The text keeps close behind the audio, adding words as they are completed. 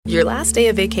Your last day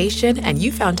of vacation and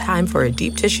you found time for a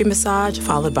deep tissue massage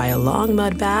followed by a long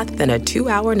mud bath, then a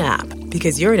 2-hour nap.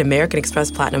 Because you're an American Express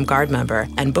Platinum Card member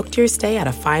and booked your stay at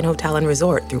a fine hotel and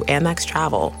resort through Amex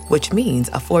Travel, which means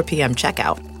a 4 p.m.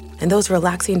 checkout. And those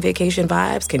relaxing vacation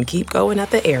vibes can keep going at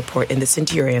the airport in the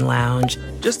Centurion Lounge.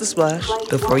 Just a splash.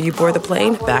 Before you board the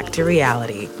plane, back to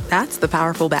reality. That's the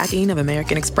powerful backing of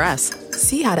American Express.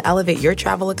 See how to elevate your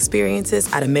travel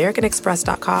experiences at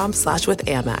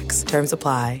americanexpress.com/withAmex. Terms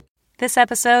apply. This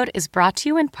episode is brought to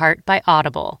you in part by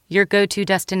Audible, your go-to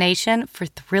destination for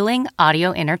thrilling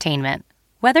audio entertainment.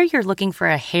 Whether you're looking for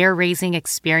a hair-raising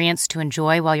experience to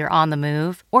enjoy while you're on the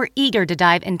move or eager to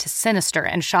dive into sinister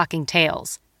and shocking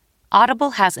tales,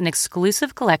 Audible has an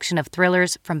exclusive collection of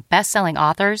thrillers from best-selling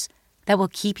authors that will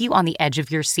keep you on the edge of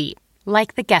your seat,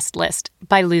 like The Guest List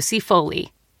by Lucy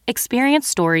Foley. Experience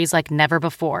stories like never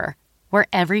before, where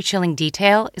every chilling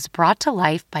detail is brought to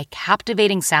life by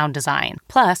captivating sound design.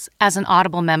 Plus, as an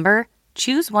Audible member,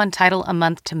 choose one title a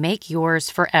month to make yours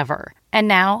forever. And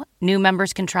now, new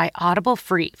members can try Audible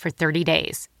free for 30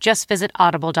 days. Just visit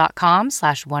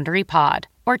audible.com/WonderyPod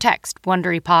or text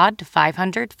WonderyPod to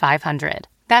 500-500.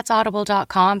 That's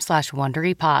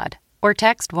audible.com/WonderyPod or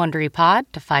text WonderyPod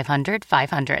to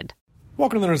 500-500.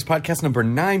 Welcome to the Nerdist Podcast number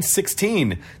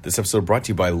 916. This episode brought to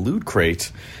you by Loot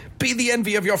Crate. Be the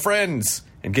envy of your friends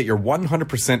and get your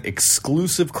 100%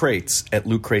 exclusive crates at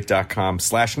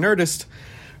lootcrate.com/Nerdist.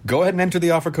 Go ahead and enter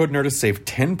the offer code Nerdist. Save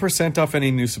 10% off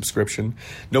any new subscription.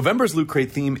 November's Loot Crate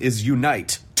theme is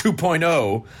Unite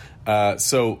 2.0.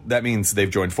 So that means they've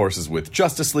joined forces with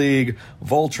Justice League,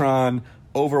 Voltron,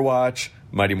 Overwatch,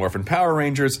 Mighty Morphin Power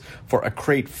Rangers for a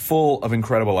crate full of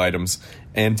incredible items.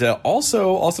 And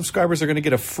also, all subscribers are going to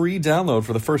get a free download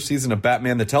for the first season of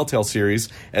Batman the Telltale series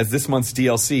as this month's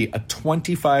DLC, a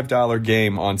 $25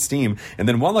 game on Steam. And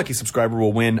then one lucky subscriber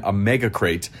will win a mega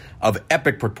crate of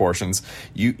epic proportions.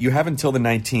 You have until the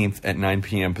 19th at 9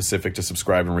 p.m. Pacific to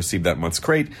subscribe and receive that month's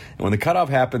crate. And when the cutoff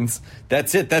happens,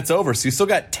 that's it. That's over. So you still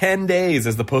got 10 days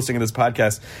as the posting of this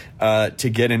podcast to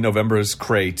get in November's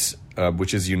crate,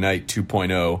 which is Unite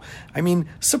 2.0. I mean,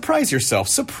 surprise yourself.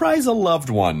 Surprise a loved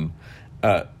one.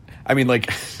 When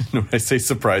I say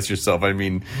surprise yourself, I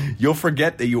mean, you'll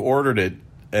forget that you ordered it,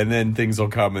 and then things will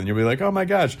come, and you'll be like, oh my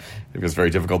gosh. It's very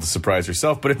difficult to surprise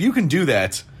yourself. But if you can do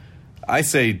that, I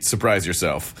say surprise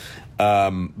yourself.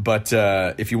 But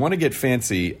if you want to get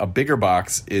fancy, a bigger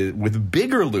box with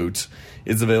bigger loot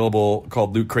is available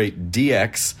called Loot Crate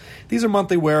DX. These are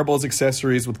monthly wearables,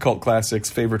 accessories with cult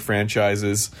classics, favorite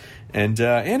franchises. And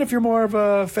if you're more of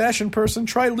a fashion person,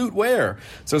 try Loot Wear.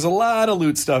 So there's a lot of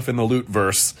loot stuff in the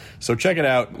Loot-verse. So check it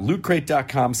out,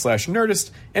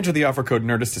 lootcrate.com/Nerdist. Enter the offer code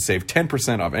Nerdist to save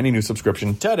 10% off any new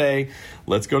subscription today.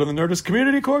 Let's go to the Nerdist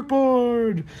Community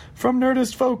Corkboard from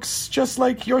Nerdist folks just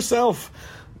like yourself.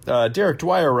 Derek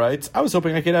Dwyer writes, I was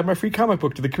hoping I could add my free comic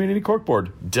book to the Community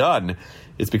Corkboard. Done.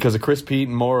 It's because of Chris Pete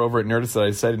and more over at Nerdist that I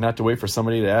decided not to wait for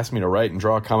somebody to ask me to write and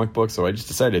draw a comic book, so I just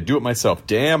decided to do it myself.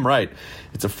 Damn right.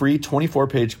 It's a free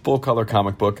 24-page full-color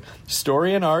comic book,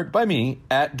 story and art by me,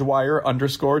 at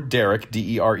Dwyer_Derek,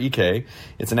 D-E-R-E-K.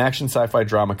 It's an action sci-fi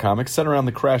drama comic set around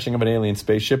the crashing of an alien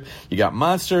spaceship. You got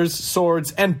monsters,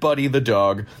 swords, and Buddy the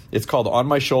dog. It's called On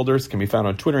My Shoulders. It can be found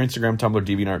on Twitter, Instagram, Tumblr,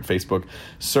 DeviantArt, Facebook.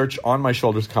 Search On My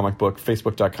Shoulders comic book,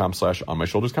 facebook.com/On My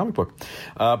Shoulders comic book.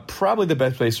 Probably the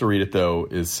best place to read it, though,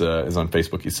 is on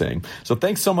Facebook, he's saying. So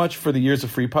thanks so much for the years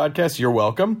of free podcasts. You're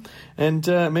welcome. And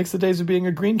it makes the days of being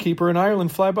a greenkeeper in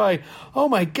Ireland fly by. Oh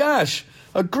my gosh,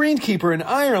 a greenkeeper in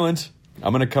Ireland.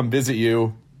 I'm going to come visit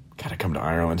you. Gotta come to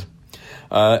Ireland.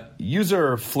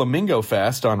 User Flamingo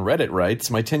Fast on Reddit writes,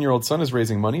 my 10-year-old son is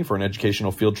raising money for an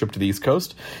educational field trip to the East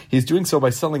Coast. He's doing so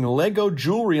by selling Lego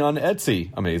jewelry on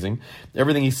Etsy. Amazing.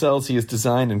 Everything he sells, he has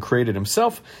designed and created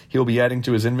himself. He'll be adding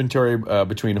to his inventory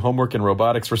between homework and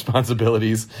robotics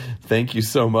responsibilities. Thank you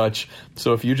so much.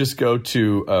 So if you just go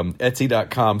to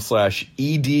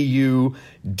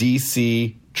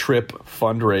etsy.com/EDUDC trip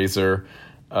fundraiser,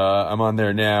 I'm on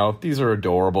there now. These are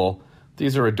adorable.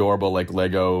 These are adorable, like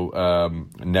Lego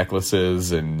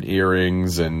necklaces and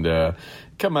earrings, and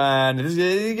come on,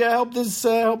 you gotta help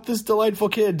this delightful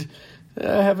kid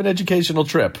have an educational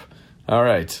trip. All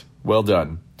right, well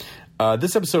done.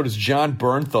 This episode is John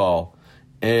Bernthal,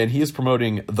 and he is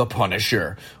promoting The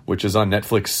Punisher, which is on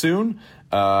Netflix soon,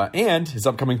 and his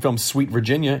upcoming film Sweet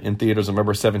Virginia in theaters on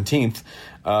November 17th.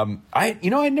 I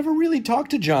never really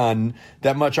talked to John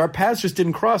that much. Our paths just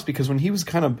didn't cross because when he was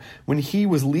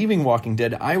leaving Walking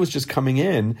Dead, I was just coming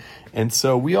in, and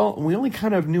so we only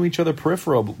kind of knew each other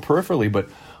peripherally. But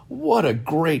what a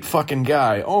great fucking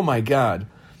guy! Oh my god!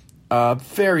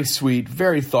 Very sweet,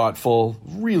 very thoughtful,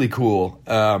 really cool.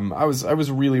 I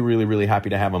was really, really, really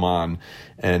happy to have him on,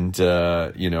 and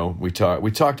we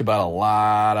talked about a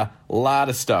lot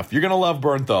of stuff. You're gonna love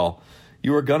Bernthal.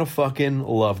 You are gonna fucking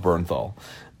love Bernthal.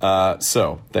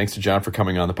 So thanks to John for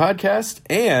coming on the podcast,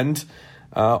 and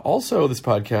also this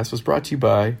podcast was brought to you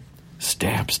by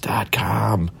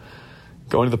Stamps.com.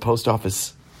 Going to the post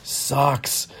office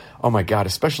sucks. Oh my God,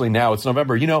 especially now. It's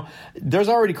November. There's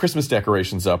already Christmas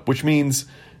decorations up, which means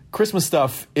Christmas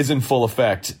stuff is in full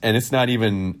effect, and it's not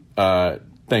even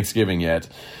Thanksgiving yet.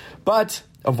 But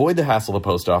avoid the hassle of the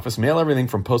post office. Mail everything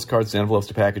from postcards to envelopes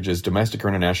to packages, domestic or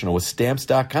international, with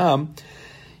Stamps.com.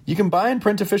 You can buy and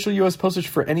print official U.S. postage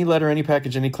for any letter, any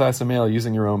package, any class of mail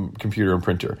using your own computer and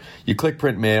printer. You click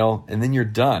print mail, and then you're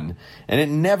done. And it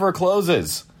never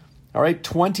closes. All right,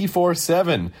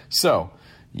 24/7. So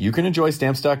you can enjoy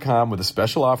Stamps.com with a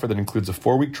special offer that includes a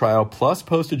 4-week trial plus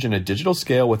postage in a digital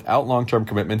scale without long-term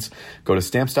commitments. Go to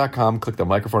Stamps.com, click the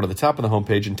microphone at the top of the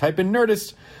homepage, and type in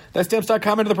Nerdist. That's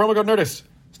Stamps.com, into the promo code Nerdist.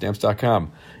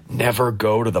 Stamps.com. Never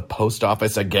go to the post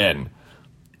office again.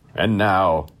 And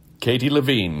now, Katie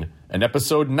Levine, and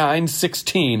episode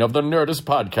 916 of the Nerdist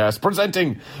podcast,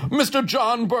 presenting Mr.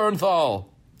 John Bernthal.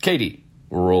 Katie,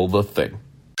 roll the thing.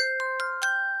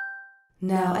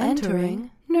 Now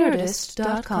entering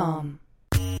Nerdist.com.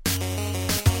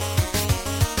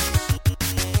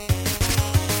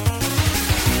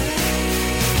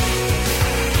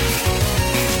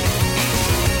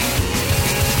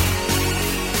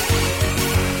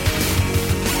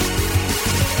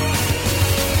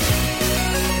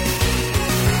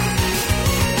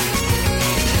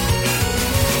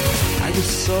 I was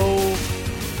so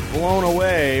blown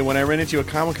away when I ran into you at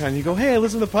Comic-Con and you go, "Hey, I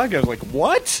listen to the podcast." I was like,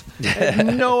 "What?" I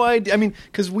had no idea. I mean,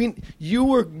 because you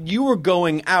were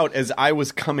going out as I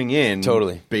was coming in.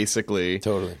 Totally. Basically.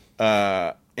 Totally.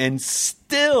 And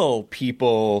still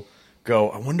people go,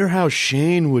 "I wonder how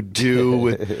Shane would do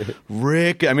with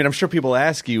Rick." I mean, I'm sure people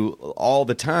ask you all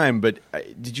the time, but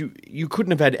you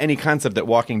couldn't have had any concept that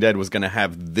Walking Dead was going to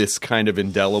have this kind of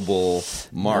indelible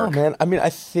mark. No, man. I mean, I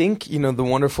think, the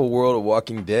wonderful world of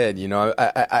Walking Dead,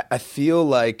 I feel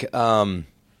like, when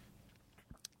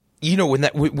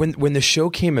the show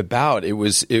came about,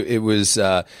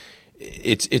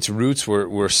 its roots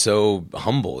were so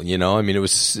humble, I mean, it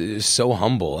was so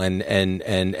humble,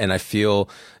 and I feel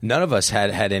none of us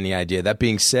had any idea. That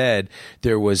being said,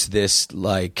 there was this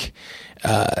I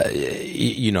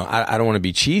don't want to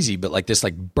be cheesy, but this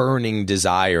burning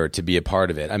desire to be a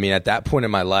part of it. I mean, at that point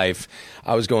in my life,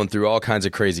 I was going through all kinds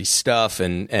of crazy stuff,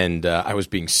 and I was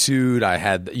being sued. I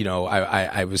had,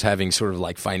 I was having sort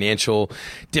of financial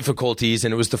difficulties,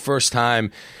 and it was the first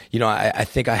time, I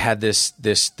think I had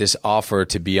this offer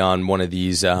to be on one of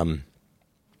these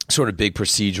sort of big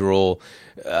procedural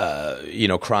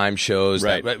crime shows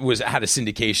right. that had a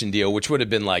syndication deal, which would have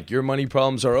been your money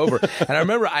problems are over. And I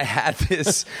remember I had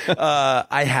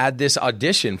this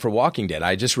audition for Walking Dead.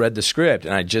 I just read the script,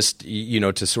 and I just,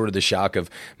 to sort of the shock of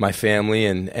my family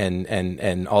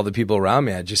and all the people around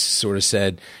me, I just sort of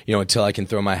said, until I can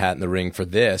throw my hat in the ring for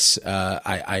this,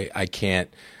 I can't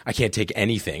take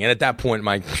anything. And at that point in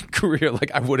my career,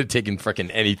 I would have taken freaking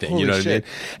anything. Holy you know what shit. I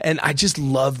mean? And I just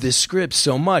loved this script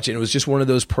so much. And it was just one of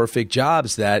those perfect jobs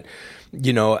that,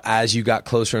 as you got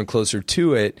closer and closer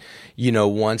to it,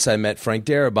 once I met Frank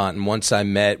Darabont, and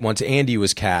once Andy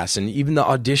was cast, and even the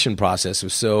audition process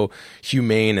was so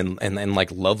humane and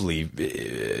lovely,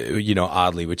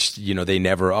 oddly, which, they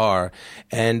never are.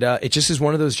 And it just is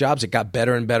one of those jobs that got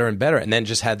better and better and better. And then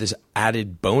just had this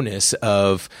added bonus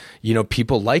of,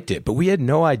 people liked it. But we had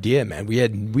no idea, man.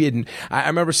 I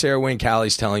remember Sarah Wayne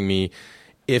Callies telling me,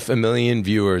 if 1 million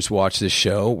viewers watch this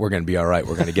show, we're going to be all right.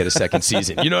 We're going to get a second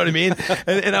season. You know what I mean?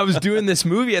 And I was doing this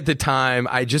movie at the time.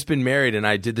 I'd just been married, and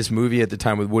I did this movie at the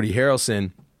time with Woody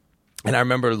Harrelson. And I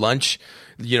remember lunch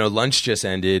just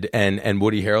ended, and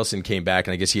Woody Harrelson came back,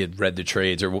 and I guess he had read the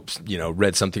trades or,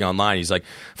 read something online. He's like,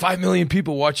 5 million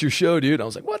people watch your show, dude. I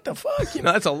was like, what the fuck?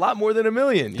 That's a lot more than 1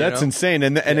 million. That's insane.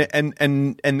 And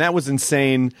that was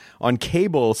insane on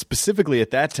cable specifically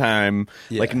at that time.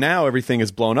 Yeah. Now everything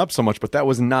is blown up so much, but that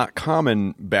was not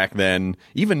common back then,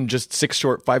 even just 6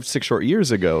 short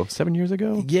years ago, 7 years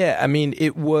ago. Yeah, I mean,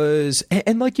 it was,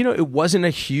 and it wasn't a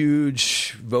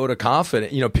huge vote of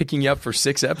confidence, picking you up for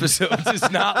 6 episodes is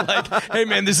not like, hey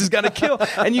man, this is gonna kill.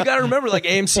 And you got to remember, like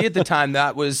AMC at the time,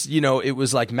 that was, you know, it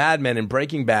was like Mad Men and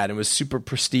Breaking Bad. It was super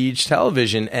prestige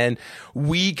television, and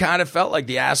we kind of felt like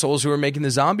the assholes who were making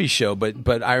the zombie show.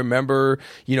 But I remember,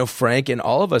 you know, Frank and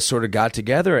all of us sort of got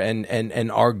together,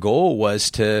 and our goal was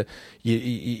to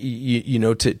you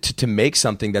know, to make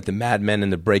something that the Mad Men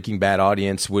and the Breaking Bad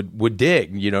audience would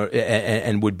dig, you know,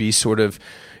 and would be sort of,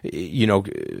 you know,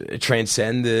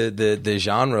 transcend the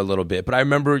genre a little bit. But I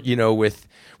remember, you know, with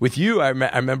you, I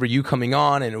remember you coming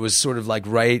on, and it was sort of like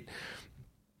I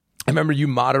remember you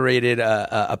moderated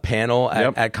a panel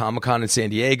at Comic-Con in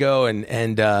San Diego, and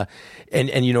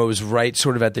you know, it was right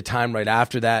sort of at the time right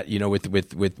after that, you know,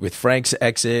 with Frank's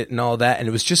exit and all that, and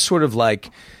it was just sort of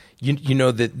like, you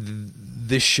know, that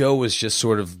this show was just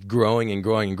sort of growing and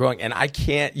growing and growing, and I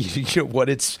can't, you know, what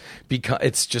it's become.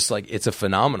 It's just like, it's a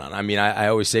phenomenon. I mean, I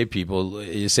always say to people,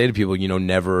 you know,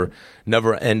 never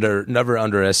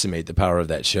underestimate the power of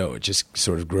that show. It just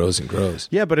sort of grows and grows.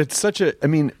 Yeah, but it's I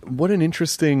mean, what an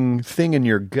interesting thing in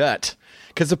your gut,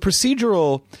 because the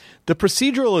procedural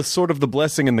is sort of the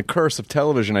blessing and the curse of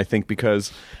television, I think,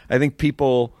 because I think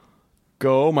people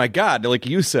go, oh my God, like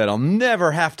you said, I'll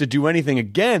never have to do anything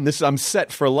again. I'm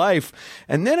set for life.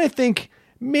 And then I think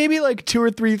maybe like 2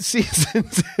 or 3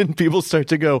 seasons and people start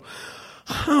to go,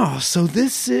 oh, so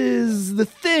this is the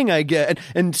thing I get.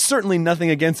 And certainly nothing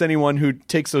against anyone who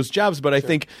takes those jobs, but I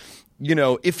think, you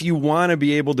know, if you want to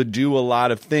be able to do a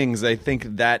lot of things, I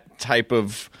think that type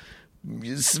of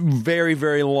very,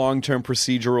 very long-term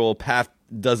procedural path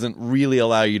doesn't really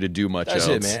allow you to do much else.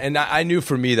 That's it, man. And I knew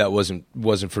for me that wasn't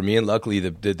for me, and luckily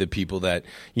the people that,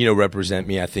 you know, represent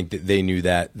me, I think that they knew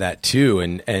that too.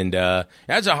 And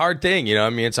that's a hard thing, you know.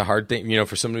 I mean, it's a hard thing, you know,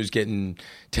 for someone who's getting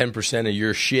 10% of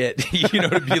your shit, you know,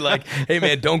 to be like, hey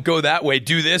man, don't go that way,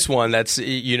 do this one. That's,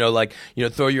 you know, like, you know,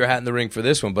 throw your hat in the ring for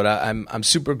this one. But I'm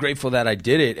super grateful that I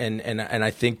did it, and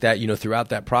I think that, you know, throughout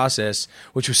that process,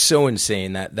 which was so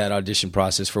insane, that audition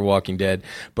process for Walking Dead,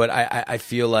 but I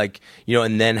feel like, you know,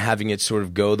 and then having it sort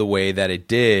of go the way that it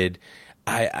did,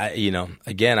 I you know,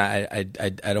 again, I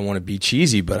don't want to be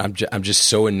cheesy, but I'm just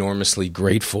so enormously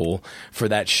grateful for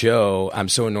that show. I'm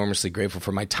so enormously grateful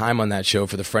for my time on that show,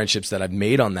 for the friendships that I've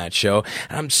made on that show.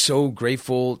 And I'm so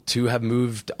grateful to have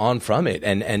moved on from it,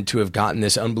 and to have gotten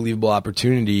this unbelievable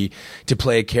opportunity to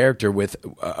play a character with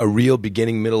a real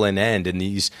beginning, middle, and end, and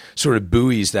these sort of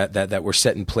buoys that were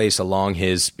set in place along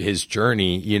his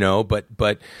journey, you know. But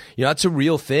you know, that's a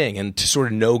real thing, and to sort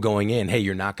of know going in, hey,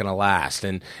 you're not going to last,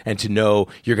 and to know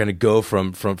you're going to go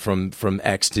from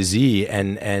X to Z,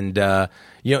 and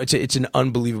you know, it's an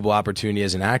unbelievable opportunity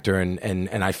as an actor,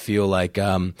 and I feel like,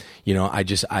 you know,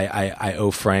 I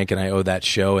owe Frank, and I owe that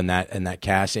show and that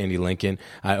cast, Andy Lincoln,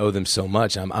 I owe them so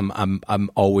much.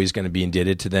 I'm always going to be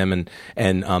indebted to them,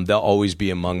 and they'll always be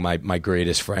among my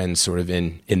greatest friends, sort of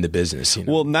in the business. You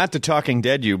know? Well, not to Talking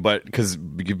Dead you, but because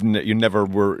you never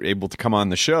were able to come on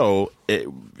the show, it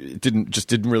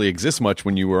didn't really exist much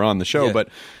when you were on the show, yeah. But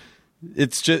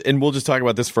it's just, and we'll just talk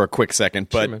about this for a quick second,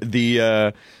 but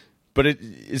sure, but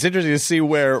it's interesting to see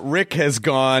where Rick has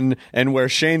gone, and where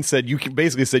Shane said you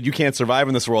can't survive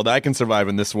in this world. I can survive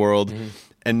in this world. Mm-hmm.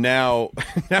 And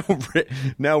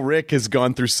now Rick has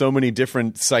gone through so many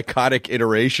different psychotic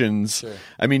iterations. Sure.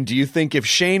 I mean, do you think if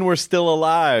Shane were still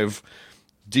alive,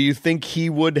 do you think he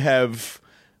would have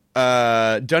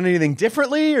done anything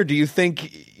differently, or do you think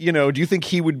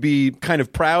he would be kind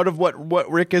of proud of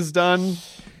what Rick has done?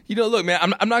 You know, look, man,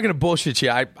 I'm not going to bullshit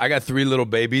you. I got 3 little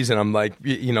babies, and I'm like,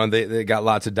 you know, they got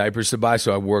lots of diapers to buy,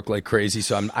 so I work like crazy.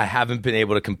 So I haven't been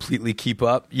able to completely keep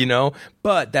up, you know.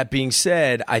 But that being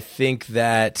said, I think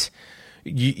that,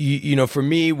 you know, for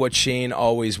me, what Shane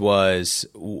always was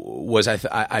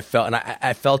I felt, and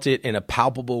I felt it in a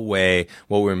palpable way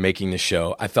while we were making the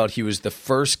show. I felt he was the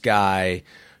first guy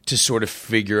to sort of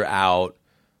figure out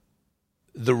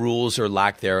the rules or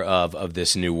lack thereof of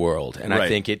this new world. And right. I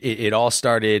think it all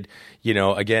started, you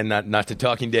know, again, not to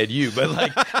Talking Dead you, but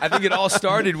like, I think it all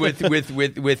started with you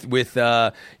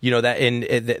know,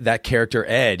 that character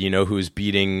Ed, you know, who's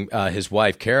beating his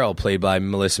wife Carol, played by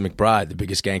Melissa McBride, the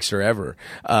biggest gangster ever.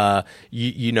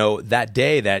 You know, that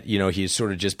day that, you know, he's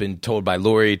sort of just been told by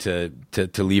Lori to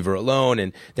leave her alone,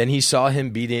 and then he saw him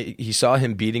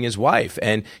beating his wife,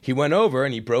 and he went over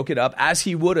and he broke it up as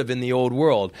he would have in the old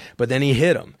world, but then he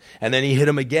hit him, and then he hit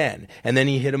him again, and then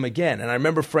he hit him again. And I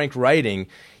remember Frank writing,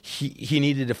 he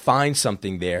needed to find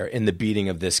something there in the beating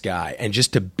of this guy, and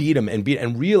just to beat him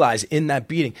and realize in that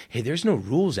beating, hey, there's no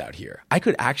rules out here. I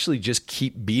could actually just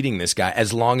keep beating this guy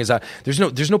as long as there's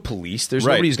no police, there's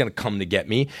right. Nobody who's going to come to get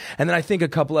me. And then I think a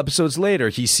couple episodes later,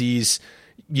 he sees,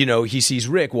 he sees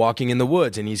Rick walking in the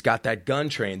woods, and he's got that gun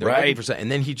trained. They're Right. looking for something.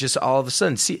 And then he just all of a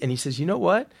sudden and he says, you know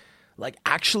what? Like,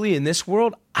 actually, in this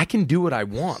world, I can do what I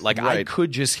want. Like, I Right.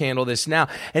 could just handle this now.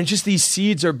 And just these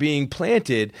seeds are being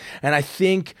planted. And I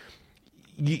think,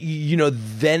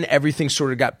 then everything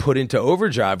sort of got put into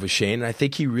overdrive with Shane. And I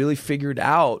think he really figured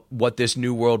out what this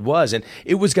new world was. And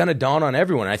it was going to dawn on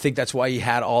everyone. I think that's why he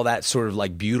had all that sort of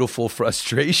like beautiful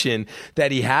frustration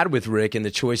that he had with Rick and the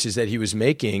choices that he was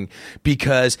making,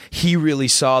 because he really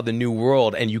saw the new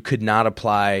world, and you could not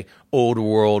apply old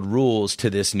world rules to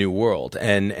this new world.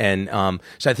 And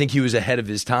so I think he was ahead of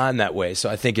his time that way. So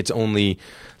I think it's only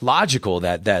logical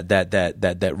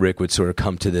that Rick would sort of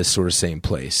come to this sort of same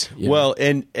place. you know? Well,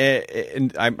 and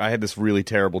I had this really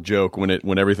terrible joke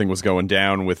when everything was going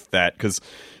down with that, because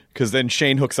then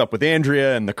Shane hooks up with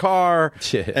Andrea in the car,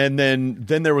 Yeah. and then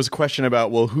there was a question about,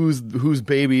 well, whose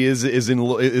baby is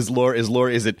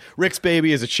Lori? Is it Rick's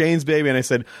baby? Is it Shane's baby? And I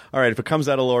said, all right, if it comes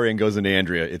out of Lori and goes into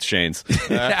Andrea, it's Shane's.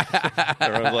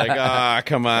 Everyone's like,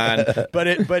 come on.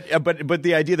 But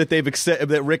the idea that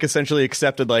that Rick essentially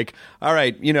accepted, like, all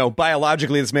right,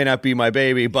 biologically this may not be my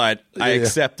baby, but I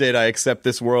accept it. I accept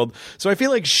this world. So I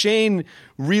feel like Shane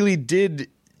really did,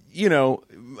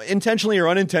 intentionally or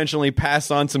unintentionally pass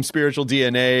on some spiritual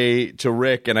DNA to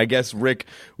Rick. And I guess Rick,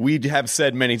 we have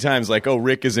said many times, like, oh,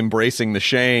 Rick is embracing the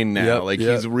Shane now.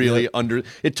 He's really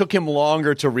it took him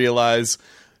longer to realize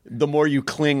the more you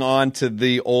cling on to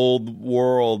the old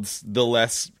worlds, the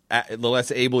less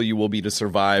able you will be to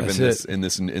survive in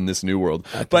this new world.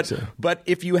 But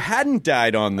if you hadn't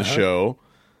died on the show,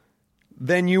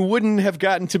 then you wouldn't have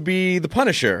gotten to be the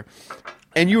Punisher.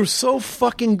 And you were so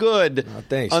fucking good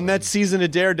on that season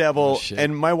of Daredevil.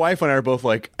 And my wife and I are both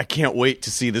like, I can't wait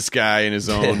to see this guy in his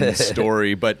own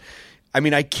story. But I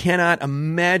mean, I cannot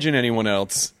imagine anyone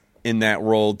else in that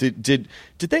role. Did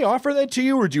they offer that to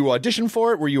you, or did you audition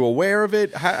for it? Were you aware of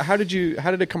it? How did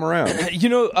it come around? They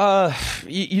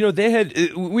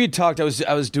had, we had talked. I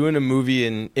was doing a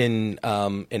movie in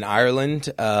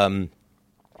Ireland.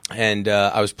 And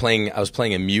I was playing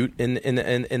a mute in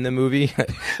the movie,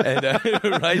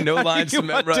 and right, no lines to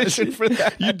memorize. For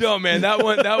that? You don't, man. That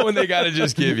one they gotta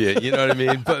just give you. You know what I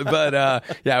mean? But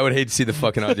I would hate to see the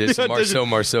fucking audition.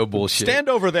 Marceau bullshit. Stand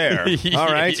over there. All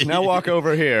right, now walk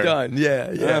over here. Done.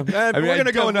 Yeah. We're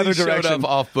gonna go another direction.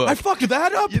 Off book. I fucked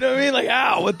that up. You know what I mean?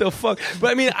 Like, what the fuck?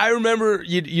 But I mean, I remember,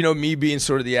 me being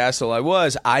sort of the asshole I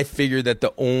was. I figured that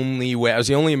the only way, I was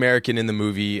the only American in the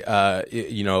movie.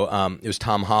 It was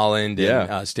Tom Holland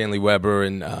and Stanley Weber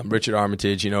and Richard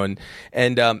Armitage, and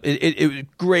it was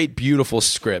great, beautiful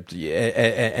script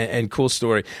and cool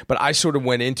story. But I sort of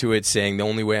went into it saying the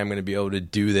only way I'm going to be able to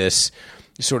do this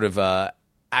sort of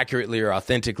accurately or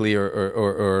authentically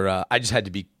or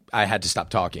I had to stop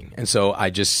talking. And so I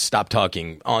just stopped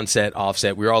talking on set, off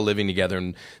set. We were all living together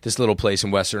in this little place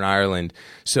in Western Ireland.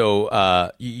 So,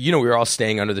 we were all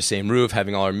staying under the same roof,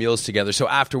 having all our meals together. So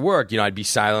after work, I'd be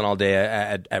silent all day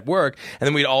at work. And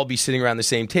then we'd all be sitting around the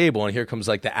same table. And here comes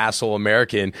like the asshole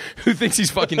American who thinks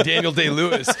he's fucking Daniel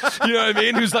Day-Lewis. You know what I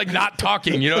mean? Who's like not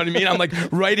talking. You know what I mean? I'm like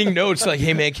writing notes like,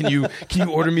 hey man, can you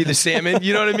order me the salmon?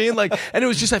 You know what I mean? Like, and it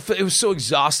was just, it was so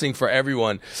exhausting for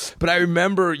everyone. But I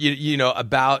remember,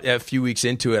 about a few weeks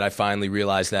into it, I finally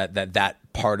realized that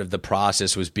part of the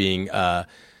process was being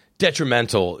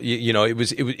detrimental.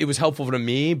 It was helpful to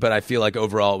me, but I feel like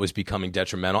overall it was becoming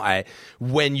detrimental.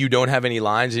 When you don't have any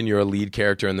lines and you're a lead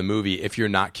character in the movie, if you're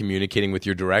not communicating with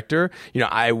your director,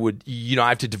 I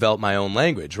have to develop my own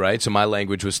language, right? So my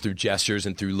language was through gestures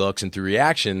and through looks and through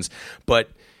reactions, but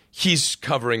he's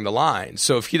covering the line.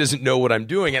 So if he doesn't know what I'm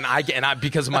doing, and I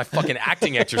because of my fucking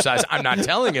acting exercise, I'm not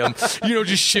telling him,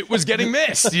 just shit was getting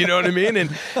missed. You know what I mean? And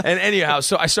anyhow,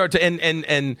 so I start to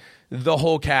and the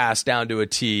whole cast down to a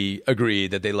T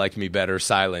agreed that they liked me better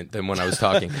silent than when I was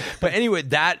talking. But anyway,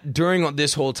 that during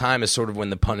this whole time is sort of when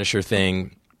the Punisher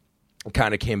thing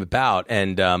kind of came about,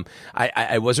 and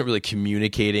I wasn't really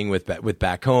communicating with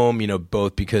back home,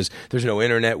 both because there's no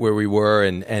internet where we were,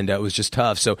 and it was just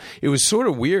tough. So it was sort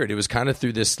of weird. It was kind of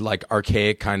through this like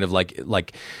archaic kind of like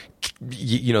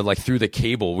through the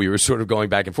cable, we were sort of going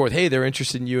back and forth. Hey, they're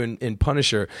interested in you in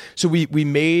Punisher. So we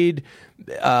made.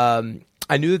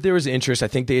 I knew that there was interest. I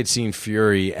think they had seen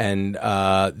Fury, and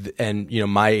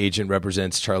my agent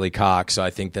represents Charlie Cox, so I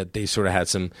think that they sort of had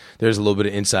there's a little bit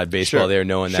of inside baseball there,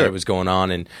 knowing that it was going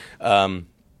on, and and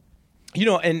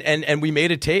we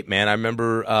made a tape, man. I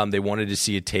remember they wanted to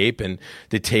see a tape, and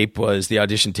the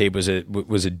audition tape was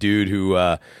a dude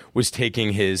who was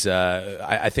taking his,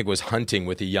 I think was hunting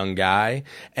with a young guy,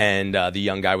 and the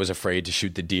young guy was afraid to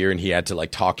shoot the deer, and he had to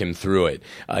like talk him through it.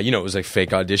 It was like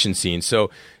fake audition scene. So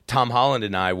Tom Holland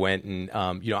and I went and,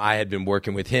 I had been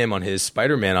working with him on his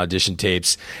Spider-Man audition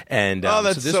tapes. And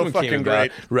that's this so one fucking came about,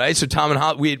 great. right? So Tom and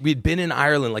Holland, we'd been in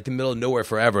Ireland, like the middle of nowhere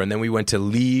forever. And then we went to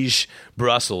Liège,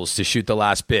 Brussels to shoot the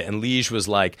last bit. And Liège was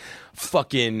like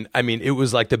it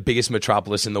was like the biggest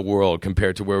metropolis in the world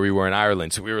compared to where we were in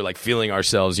Ireland. So we were like feeling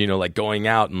ourselves, like going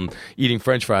out and eating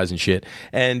French fries and shit.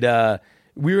 And,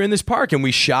 we were in this park and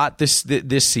we shot this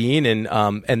scene,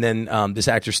 and then this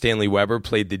actor Stanley Weber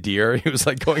played the deer. He was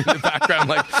like going in the background,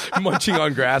 like munching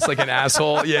on grass like an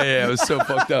asshole. Yeah, it was so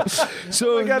fucked up. So,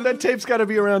 oh my God, that tape's got to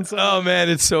be around somewhere. Oh man,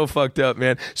 it's so fucked up,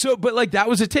 man. So, but like that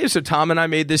was a tape. So Tom and I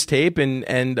made this tape, and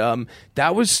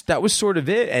that was sort of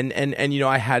it. And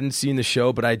I hadn't seen the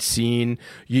show, but I'd seen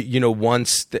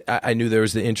once I knew there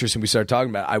was the interest, and we started talking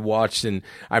about it. I watched, and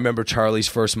I remember Charlie's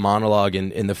first monologue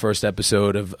in the first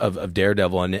episode of Daredevil.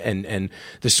 And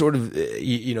the sort of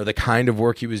the kind of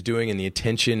work he was doing and the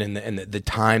attention and the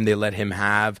time they let him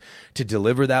have to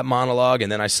deliver that monologue.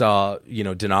 And then I saw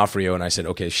D'Onofrio, and I said,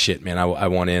 okay, shit, man, I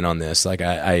want in on this. Like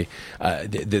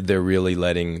they're really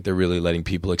letting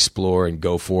people explore and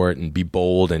go for it and be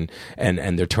bold, and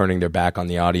they're turning their back on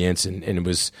the audience, and it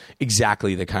was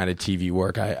exactly the kind of TV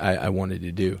work I wanted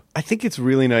to do. I think it's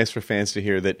really nice for fans to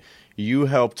hear that you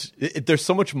helped. There's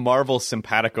so much Marvel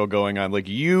simpatico going on. Like,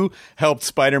 you helped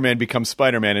Spider-Man become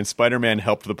Spider-Man, and Spider-Man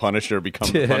helped the Punisher become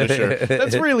the Punisher.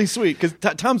 That's really sweet, because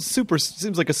Tom's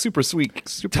seems like a super sweet,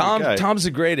 super guy. Tom's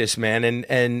the greatest, man,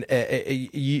 and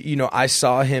I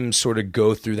saw him sort of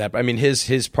go through that. I mean,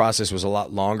 his process was a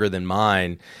lot longer than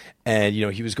mine. And,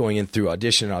 he was going in through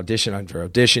audition after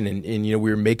audition, and we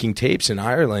were making tapes in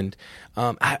Ireland.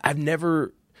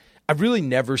 I've really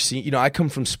never seen, I come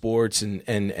from sports,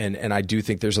 and I do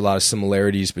think there's a lot of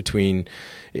similarities between,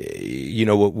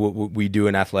 what we do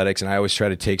in athletics. And I always try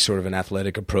to take sort of an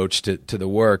athletic approach to the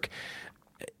work.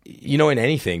 In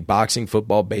anything, boxing,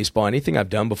 football, baseball, anything I've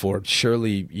done before,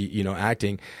 surely,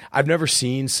 acting, I've never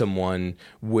seen someone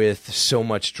with so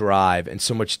much drive and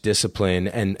so much discipline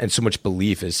and so much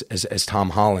belief as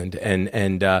Tom Holland.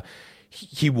 And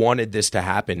he wanted this to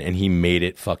happen, and he made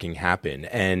it fucking happen.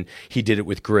 And he did it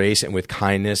with grace and with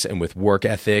kindness and with work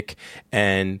ethic.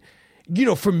 And,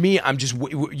 for me, I'm just,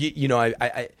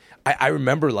 I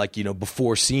remember, like,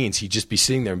 before scenes, he'd just be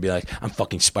sitting there and be like, I'm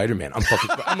fucking Spider-Man.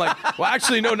 I'm like, well,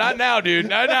 actually, no, not now, dude.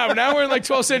 Not now. Now we're in like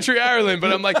 12th century Ireland.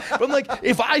 But I'm like,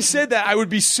 if I said that, I would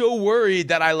be so worried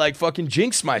that I like fucking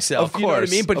jinxed myself. Of course. You know what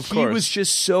I mean? But he was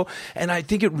just so, and I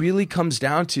think it really comes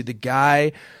down to the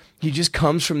guy. He just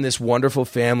comes from this wonderful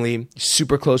family,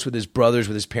 super close with his brothers,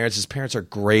 with his parents. His parents are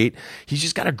great. He's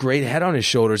just got a great head on his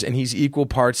shoulders, and he's equal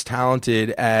parts talented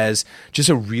as just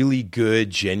a really good,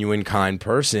 genuine, kind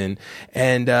person.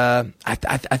 And I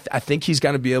think he's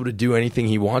going to be able to do anything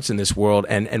he wants in this world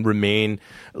and remain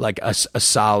like a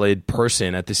solid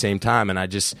person at the same time. And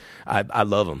I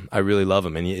love him. I really love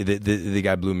him. And the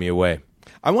guy blew me away.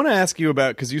 I want to ask you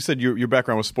about, because you said your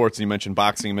background was sports, and you mentioned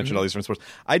boxing, you mentioned all these different sports.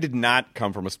 I did not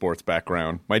come from a sports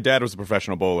background. My dad was a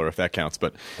professional bowler, if that counts.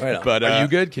 But are you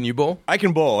good? Can you bowl? I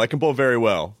can bowl. I can bowl very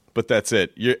well. But that's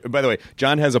it. By the way,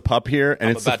 John has a pup here,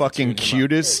 and it's the fucking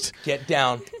cutest. Get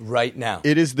down right now.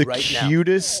 It is the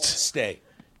cutest. Stay.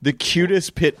 The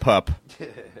cutest pit pup.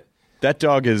 That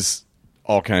dog is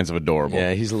all kinds of adorable.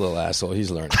 Yeah, he's a little asshole. He's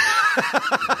learning.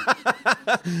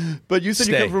 But you said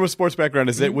you come from a sports background.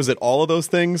 Was it all of those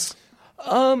things?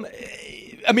 I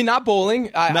mean, not bowling.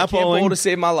 I can't bowl to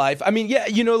save my life. I mean, yeah,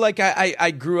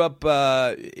 I grew up,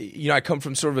 I come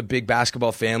from sort of a big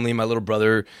basketball family. My little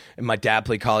brother and my dad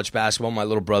played college basketball. My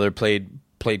little brother played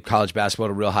college basketball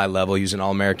at a real high level. He was an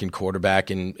All-American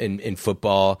quarterback in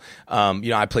football.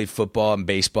 I played football and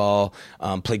baseball,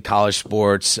 played college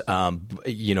sports,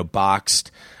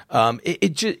 boxed.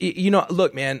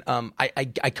 Look, man,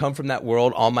 I come from that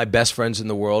world. All my best friends in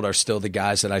the world are still the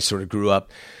guys that I sort of grew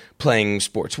up playing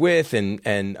sports with, and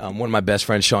one of my best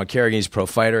friends, Sean Kerrigan, he's a pro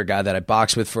fighter, a guy that I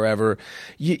boxed with forever.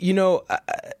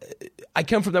 I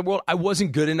come from that world. I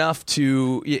wasn't good enough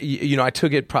to, I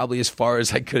took it probably as far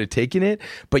as I could have taken it.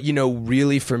 But,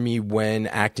 really for me, when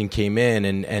acting came in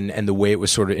and the way it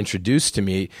was sort of introduced to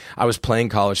me, I was playing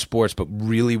college sports, but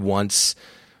really once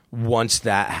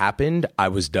that happened, I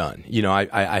was done.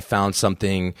 I found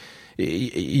something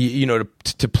you know,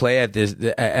 to play at this,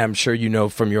 I'm sure you know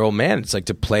from your old man, it's like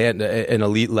to play at an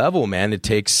elite level, man. It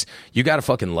takes, you got to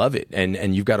fucking love it,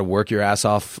 and you've got to work your ass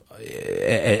off,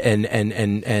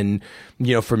 and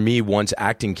you know, for me, once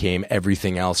acting came,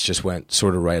 everything else just went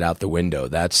sort of right out the window.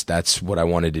 That's what I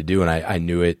wanted to do, and I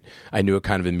knew it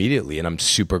kind of immediately, and I'm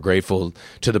super grateful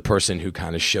to the person who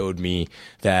kind of showed me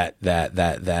that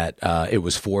it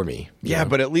was for me. Yeah,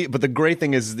 but the great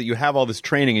thing is that you have all this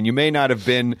training, and you may not have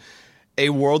been a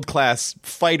world-class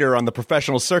fighter on the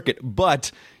professional circuit,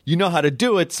 but you know how to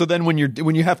do it. So then when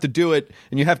you have to do it,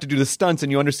 and you have to do the stunts,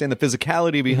 and you understand the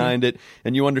physicality behind it,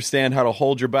 and you understand how to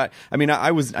hold your back. I mean,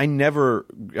 I grew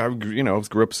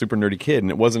up a super nerdy kid, and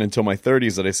it wasn't until my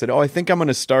 30s that I said, I think I'm going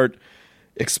to start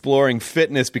exploring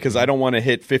fitness because I don't want to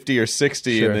hit 50 or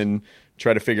 60 Sure. and then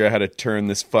try to figure out how to turn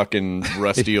this fucking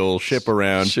rusty old ship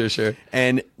around. Sure.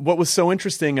 And what was so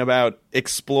interesting about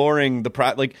exploring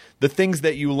the things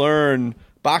that you learn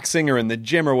boxing or in the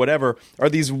gym or whatever are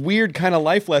these weird kind of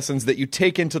life lessons that you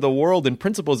take into the world and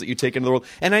principles that you take into the world.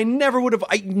 And I never would have,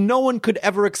 no one could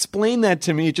ever explain that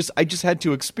to me. I just had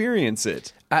to experience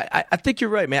it. I think you're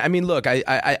right, man. I mean, look,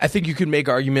 I think you can make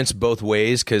arguments both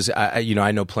ways because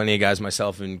I know plenty of guys,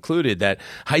 myself included, that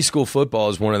high school football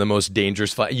is one of the most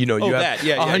dangerous. You have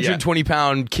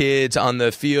 120-pound kids on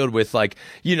the field with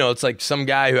it's like some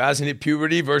guy who hasn't hit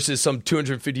puberty versus some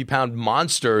 250-pound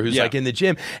monster who's like in the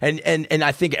gym. And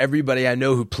I think everybody I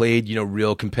know who played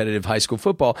real competitive high school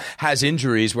football has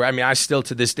injuries. Where I still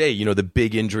to this day, the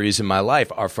big injuries in my life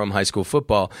are from high school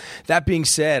football. That being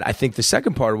said, I think the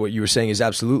second part of what you were saying is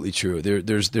absolutely true.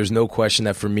 There's no question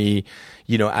that for me,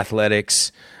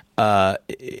 athletics, it's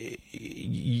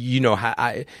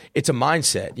a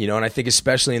mindset, and I think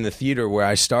especially in the theater where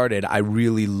I started, I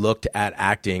really looked at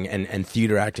acting and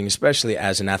theater acting, especially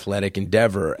as an athletic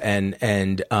endeavor,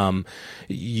 and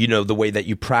the way that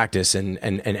you practice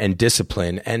and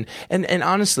discipline and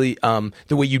honestly,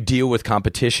 the way you deal with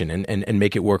competition and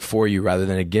make it work for you rather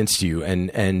than against you,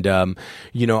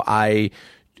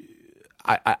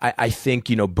 I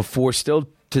think, before still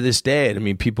to this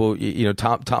day, people,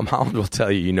 Tom Holland will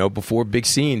tell you, before big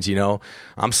scenes,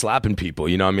 I'm slapping people,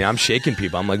 I'm shaking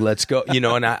people. I'm like, let's go,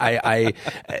 and I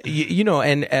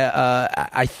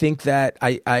think that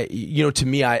to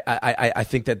me, I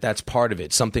think that that's part of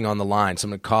it, something on the line,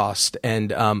 something cost.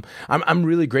 And, I'm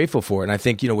really grateful for it. And I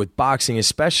think, with boxing,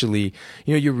 especially,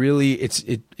 you're really, it's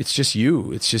just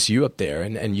you up there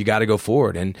and you got to go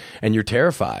forward and you're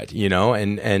terrified,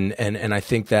 and I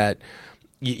think that,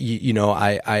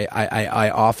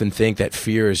 I often think that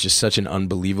fear is just such an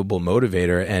unbelievable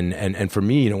motivator. And for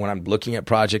me, when I'm looking at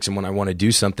projects and when I want to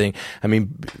do something,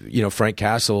 Frank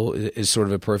Castle is sort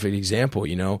of a perfect example,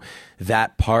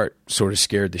 that part sort of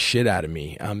scared the shit out of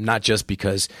me. Not just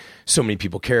because so many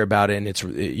people care about it and it's,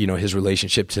 his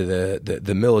relationship to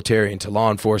the military and to law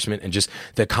enforcement and just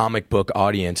the comic book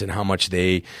audience and how much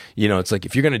they, it's like,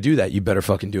 if you're going to do that, you better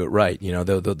fucking do it right.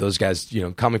 Those guys,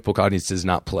 comic book audience does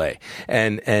not play.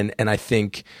 And I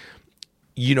think,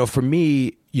 for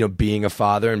me, being a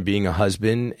father and being a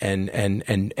husband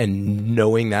and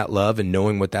knowing that love and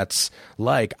knowing what that's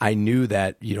like, I knew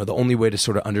that, the only way to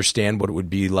sort of understand what it would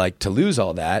be like to lose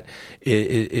all that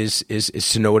is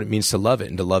to know what it means to love it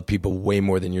and to love people way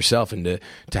more than yourself and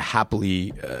to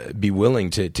happily be willing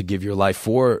to give your life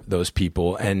for those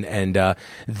people. And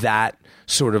that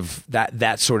sort of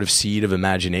seed of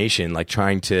imagination, like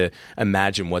trying to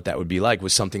imagine what that would be like,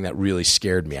 was something that really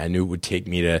scared me. I knew it would take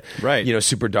me to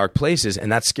super dark places, and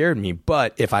that scared me.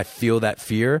 But if I feel that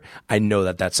fear, I know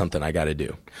that that's something I got to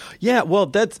do. Yeah, well,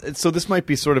 this might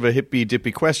be sort of a hippy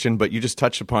dippy question, but you just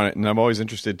touched upon it, and I'm always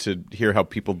interested to hear how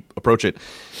people approach it.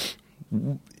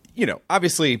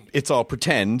 Obviously it's all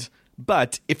pretend,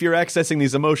 but if you're accessing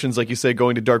these emotions, like you say,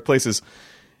 going to dark places,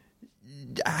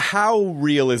 how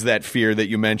real is that fear that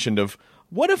you mentioned of,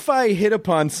 what if I hit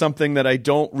upon something that I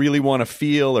don't really want to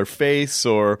feel or face,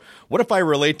 or what if I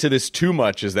relate to this too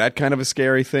much? Is that kind of a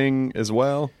scary thing as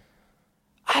well?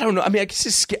 I don't know. I guess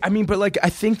it's but I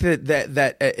think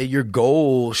that your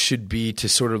goal should be to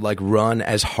sort of run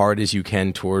as hard as you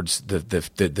can towards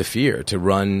the fear, to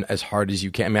run as hard as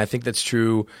you can. I think that's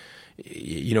true,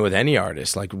 with any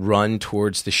artist, run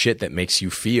towards the shit that makes you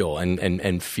feel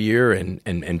and fear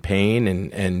and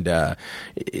pain and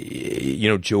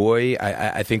joy.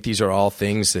 I think these are all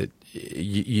things that,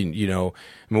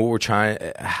 what we're trying,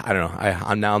 I don't know.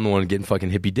 I'm the one getting fucking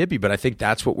hippy dippy, but I think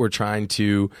that's what we're trying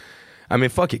to I mean,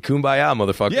 fuck it, kumbaya,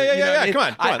 motherfucker. Yeah, You know what I mean? Come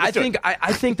on,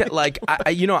 I think that like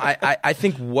I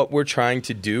think what we're trying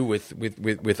to do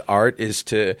with art is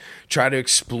to try to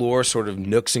explore sort of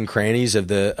nooks and crannies of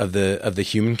the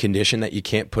human condition that you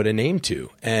can't put a name to.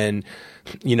 And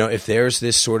if there's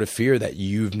this sort of fear that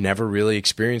you've never really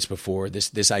experienced before,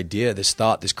 this idea, this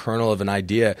thought, this kernel of an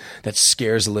idea that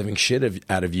scares the living shit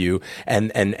out of you,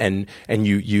 and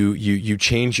you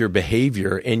change your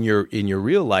behavior in your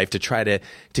real life to try to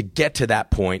get to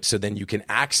that point, so then you can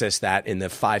access that in the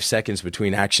 5 seconds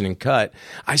between action and cut.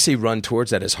 I say run towards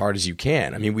that as hard as you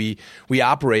can. I mean, we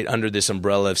operate under this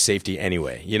umbrella of safety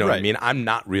anyway. You know what I mean? I'm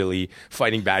not really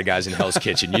fighting bad guys in Hell's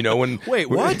Kitchen. When wait,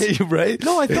 what? Right?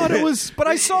 No, I thought it was. But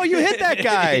I saw you hit that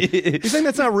guy. You think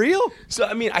that's not real? So,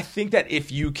 I mean, I think that if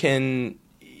you can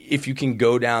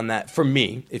go down that, for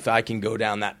me, if I can go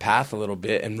down that path a little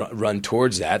bit and run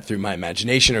towards that through my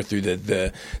imagination or through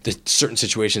the certain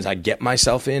situations I get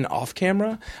myself in off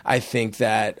camera, I think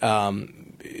that, I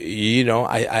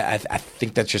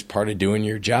think that's just part of doing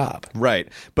your job. Right.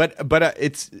 But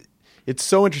it's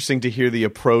so interesting to hear the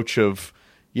approach of,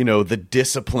 the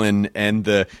discipline and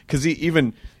because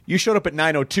even you showed up at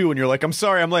 9:02 and you're like, I'm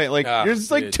sorry, I'm late. Like, you're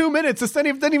just like 2 minutes. This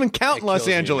doesn't even count in Los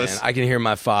Angeles. Me, I can hear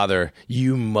my father,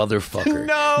 you motherfucker.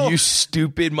 No. You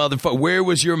stupid motherfucker. Where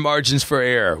was your margins for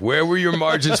error? Where were your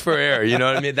margins for error? You know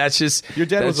what I mean? That's just... Your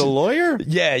dad was a lawyer?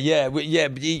 Yeah.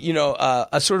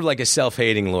 A sort of like a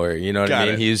self-hating lawyer. You know what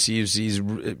I mean? He's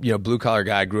blue-collar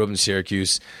guy, grew up in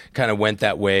Syracuse, kind of went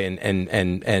that way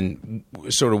and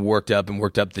sort of worked up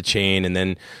the chain, and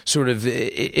then sort of,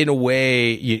 in a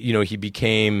way, he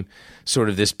became sort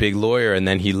of this big lawyer, and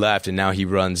then he left, and now he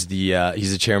runs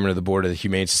he's the chairman of the board of the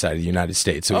Humane Society of the United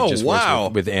States. So he just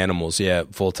works with animals,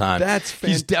 full time. That's fantastic.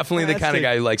 He's definitely the kind of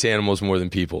guy who likes animals more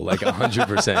than people, like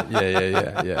 100%.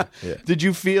 Yeah. Did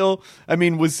you feel? I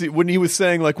mean, when he was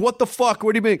saying like, "What the fuck?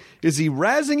 What do you mean?" Is he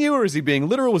razzing you, or is he being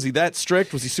literal? Was he that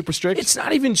strict? Was he super strict? It's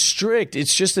not even strict.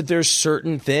 It's just that there's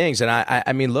certain things, and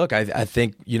I mean, look, I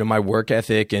think my work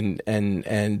ethic and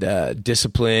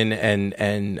discipline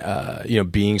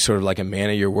and being sort of like a man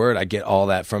of your word, I get all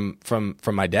that from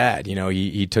my dad.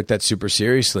 He took that super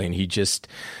seriously, and he just,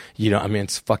 I mean,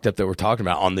 it's fucked up that we're talking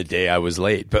about on the day I was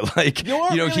late, but like, you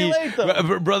are really late,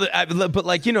 though. Brother. But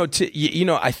like,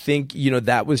 I think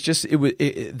that was just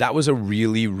that was a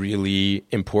really, really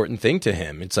important thing to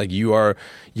him. It's like you are,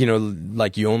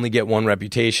 like you only get one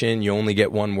reputation, you only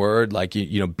get one word. Like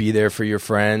be there for your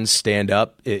friends, stand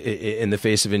up in the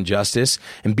face of injustice,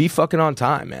 and be fucking on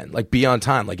time, man. Like be on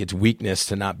time. Like it's weakness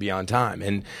to not be on time,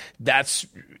 and that's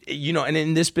and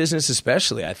in this business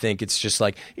especially, I think it's just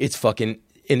like it's fucking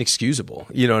inexcusable.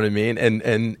 You know what I mean?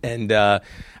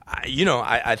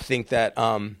 I think that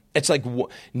it's like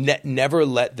never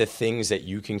let the things that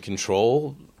you can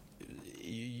control,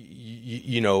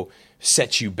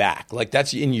 set you back. Like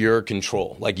that's in your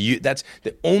control. Like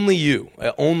only you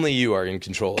are in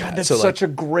control. God, of that. that's So such a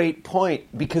great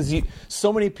point, because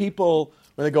so many people,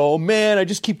 when they go, "Oh man, I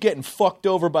just keep getting fucked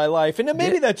over by life," and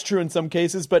maybe that's true in some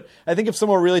cases, but I think if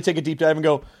someone really take a deep dive and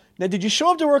go, "Now, did you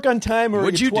show up to work on time, or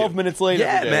were you 12 minutes late?" Yeah,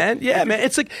 every day? man. Yeah, man.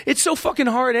 It's like, it's so fucking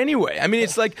hard anyway. I mean,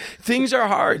 it's like things are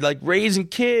hard, like raising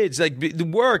kids, like the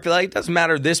work, like it doesn't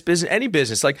matter this business, any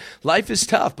business. Like life is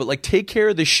tough, but like take care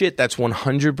of the shit that's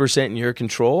 100% in your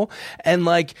control, and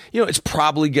like it's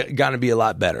probably gonna be a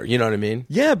lot better. You know what I mean?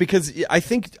 Yeah, because I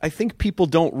think people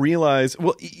don't realize.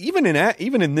 Well, even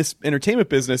in this entertainment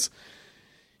business,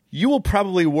 you will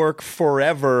probably work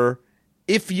forever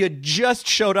if you just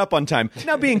showed up on time.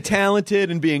 Now, being talented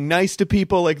and being nice to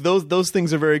people, like those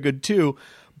things are very good too.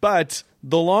 But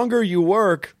the longer you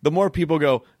work, the more people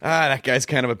go, that guy's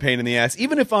kind of a pain in the ass.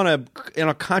 Even if on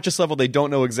a conscious level they don't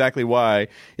know exactly why.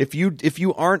 If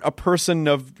you aren't a person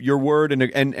of your word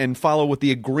and follow with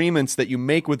the agreements that you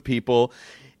make with people,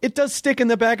 it does stick in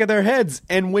the back of their heads.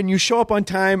 And when you show up on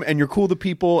time and you're cool to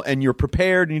people and you're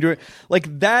prepared and you do it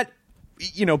like that.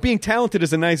 Being talented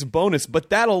is a nice bonus, but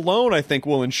that alone, I think,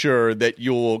 will ensure that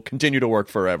you'll continue to work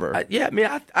forever.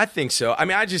 I think so. I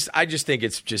mean, I just think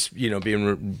it's just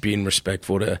being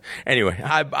respectful to. Anyway,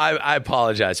 I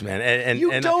apologize, man.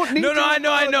 And don't need. No,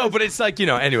 I know, but it's like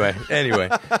anyway,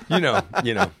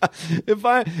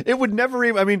 it would never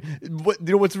even. I mean,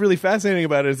 what's really fascinating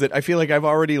about it is that I feel like I've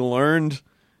already learned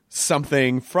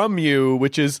something from you,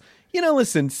 which is,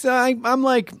 listen, so I'm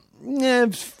like.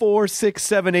 4, 6,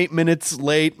 7, 8 minutes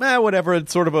late, whatever.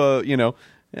 It's sort of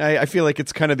I feel like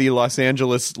it's kind of the Los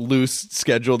Angeles loose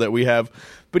schedule that we have.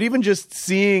 But even just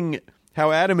seeing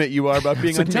how adamant you are about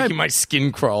being on time. Making my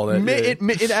skin crawl.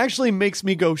 It actually makes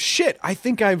me go, shit, I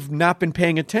think I've not been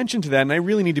paying attention to that, and I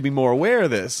really need to be more aware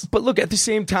of this. But look, at the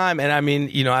same time, and I mean,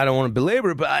 you know, I don't want to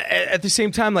belabor it, but at the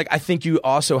same time, like, I think you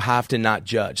also have to not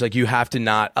judge. Like, you have to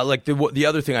not, like, the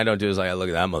other thing I don't do is, like, I look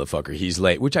at that motherfucker, he's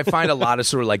late, which I find a lot of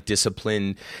sort of, like,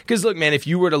 discipline. Because, look, man, if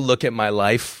you were to look at my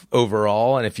life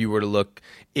overall, and if you were to look,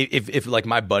 if like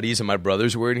my buddies and my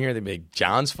brothers were in here, they'd be like,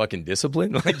 John's fucking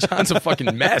disciplined. Like, John's a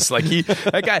fucking mess. Like,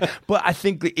 that guy. But I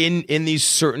think in these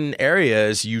certain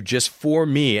areas, you just, for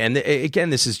me, and again,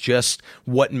 this is just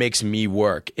what makes me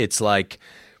work. It's like,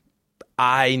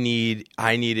 I need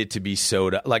it to be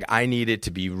soda. Like, I need it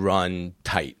to be run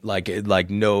tight. Like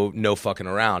no fucking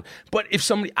around. But if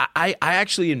somebody, I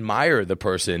actually admire the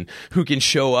person who can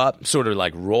show up, sort of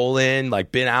like roll in,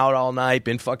 like been out all night,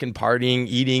 been fucking partying,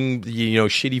 eating, you know,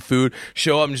 shitty food,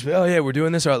 show up and just be, oh yeah, we're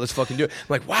doing this. All right, let's fucking do it. I'm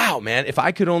like, wow, man, if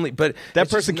I could only, but that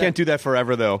person can't do that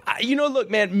forever though. You know, look,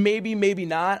 man, maybe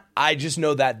not. I just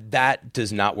know that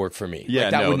does not work for me. Yeah,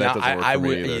 like, that no, would that not, doesn't work for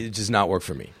me either. It does not work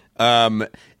for me.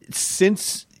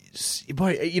 Since,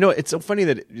 boy, you know, it's so funny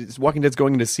that Walking Dead's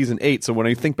going into season 8. So when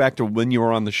I think back to when you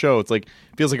were on the show, it's like,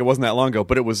 it feels like it wasn't that long ago,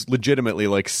 but it was legitimately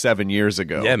like 7 years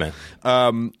ago. Yeah,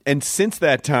 man. And since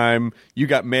that time, you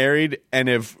got married and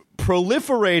have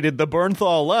proliferated the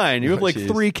Bernthal line. You have like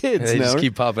 3 kids they now. just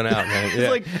keep popping out, man. It's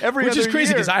like every Which is other crazy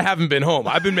year. because I haven't been home.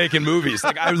 I've been making movies.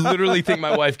 Like, I literally think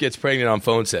my wife gets pregnant on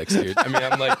phone sex, dude. I mean,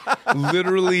 I'm like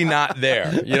literally not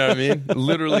there. You know what I mean?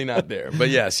 Literally not there. But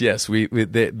yes,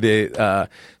 the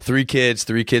 3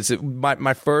 kids.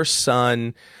 My first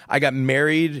son, I got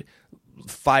married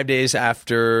 5 days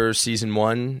after season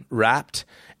 1 wrapped,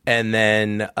 and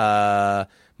then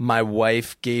my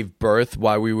wife gave birth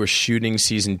while we were shooting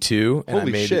season 2. And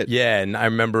Holy shit. Yeah, and I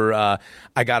remember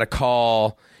I got a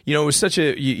call. You know, it was such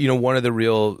a, you know, one of the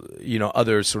real, you know,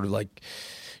 other sort of like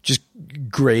just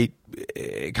great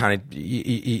kind of,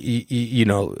 you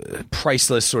know,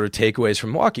 priceless sort of takeaways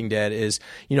from Walking Dead is,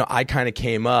 you know, I kind of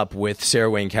came up with Sarah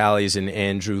Wayne Callies and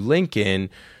Andrew Lincoln,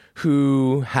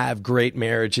 who have great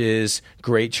marriages,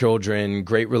 great children,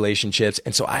 great relationships.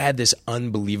 And so I had this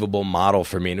unbelievable model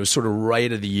for me. And it was sort of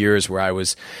right of the years where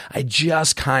I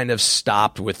just kind of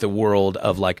stopped with the world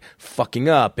of like fucking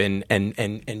up and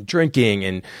drinking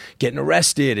and getting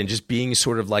arrested and just being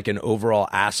sort of like an overall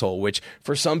asshole, which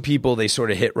for some people, they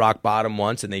sort of hit rock bottom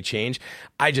once and they change.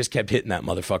 I just kept hitting that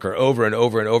motherfucker over and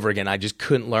over and over again. I just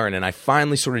couldn't learn. And I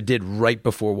finally sort of did right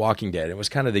before Walking Dead. It was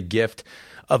kind of the gift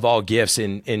of all gifts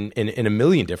in a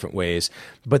million different ways.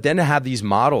 But then to have these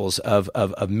models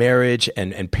of marriage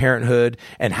and parenthood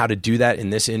and how to do that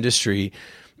in this industry,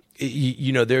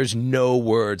 you know, there's no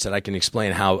words that I can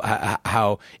explain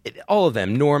how all of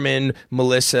them, Norman,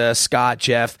 Melissa, Scott,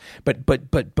 Jeff, but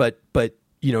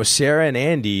you know, Sarah and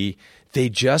Andy, they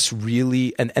just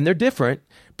really, and they're different,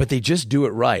 but they just do it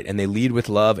right, and they lead with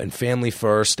love and family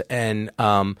first. And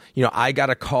you know, I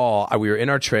got a call. We were in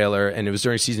our trailer, and it was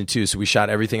during season 2, so we shot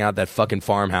everything out that fucking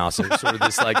farmhouse. And it was sort of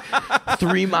this like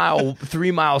 3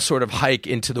 mile sort of hike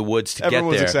into the woods to Everyone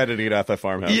get there. was excited to get out that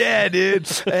farmhouse. Yeah, dude.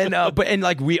 And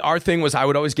like our thing was I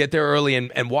would always get there early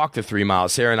and walk the 3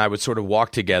 miles. Sarah and I would sort of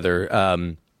walk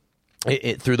together.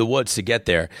 Through the woods to get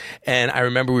there. And I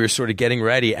remember we were sort of getting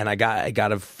ready, and I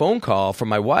got a phone call from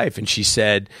my wife, and she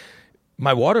said,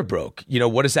 my water broke. You know,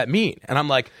 what does that mean? And I'm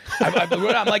like, I'm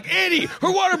like, Andy,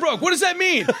 her water broke. What does that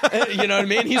mean? And, you know what I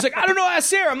mean? He's like, I don't know. Ask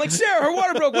Sarah. I'm like, Sarah, her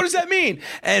water broke. What does that mean?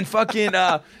 And fucking,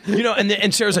 you know,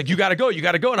 and Sarah's like, you got to go. And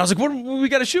I was like, what we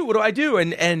got to shoot? What do I do?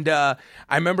 And I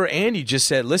remember Andy just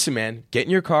said, listen, man, get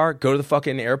in your car, go to the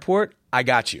fucking airport. I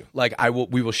got you. Like,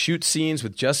 we will shoot scenes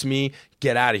with just me.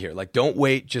 Get out of here. Like, don't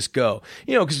wait, just go.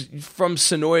 You know, because from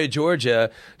Sonoya,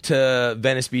 Georgia to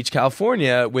Venice Beach,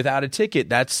 California, without a ticket,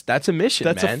 that's a mission,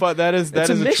 That's man. that is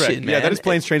a mission, trek. man. Yeah, that is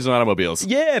planes, trains, and automobiles.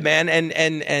 Yeah, man.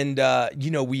 And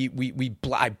you know,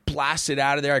 I blasted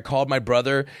out of there. I called my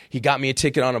brother. He got me a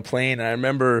ticket on a plane, and I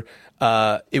remember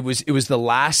it was the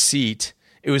last seat.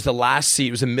 It was the last seat.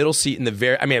 It was the middle seat in the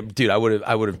very. I mean, dude, I would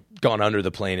have gone under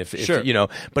the plane if Sure. you know.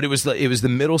 But it was the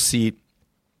middle seat.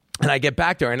 And I get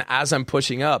back there, and as I'm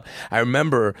pushing up, I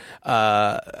remember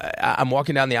I'm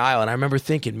walking down the aisle, and I remember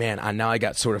thinking, man, now I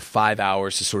got sort of 5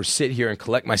 hours to sort of sit here and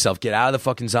collect myself, get out of the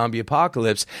fucking zombie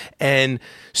apocalypse, and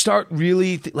start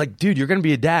really like, dude, you're going to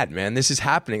be a dad, man. This is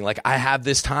happening. Like, I have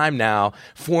this time now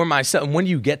for myself. And when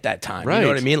do you get that time? Right. You know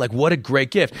what I mean? Like, what a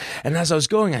great gift. And as I was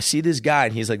going, I see this guy,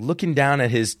 and he's like looking down at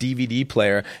his DVD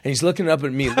player, and he's looking up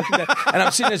at me, and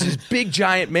I'm sitting as this big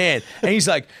giant man, and he's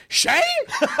like, Shane?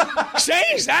 Shane,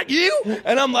 is that that you?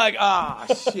 And I'm like,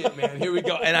 shit, man, here we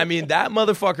go. And I mean, that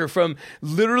motherfucker from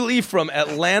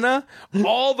Atlanta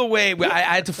all the way, I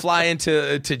had to fly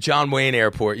into John Wayne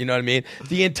Airport, you know what I mean?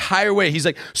 The entire way, he's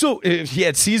like, so he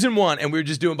had season 1 and we were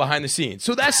just doing behind the scenes.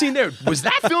 So that scene there, was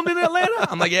that filmed in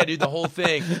Atlanta? I'm like, yeah, dude, the whole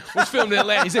thing was filmed in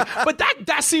Atlanta. He's like, but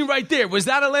that scene right there, was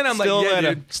that Atlanta? I'm Still like, yeah,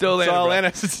 Atlanta. dude, still Atlanta.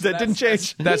 Atlanta. That didn't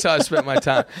change. That's how I spent my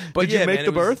time. But Did you make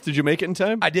the birth? Did you make it in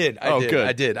time? I did. Good.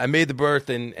 I did. I made the birth,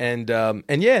 and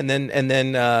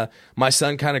then my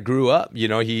son kind of grew up. You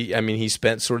know, he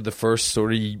spent sort of the first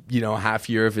half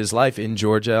year of his life in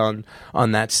Georgia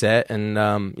on that set, and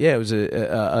it was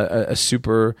a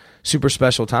super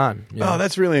special time. You know? Oh,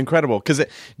 that's really incredible. Because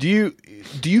do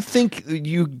you think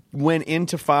you went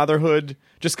into fatherhood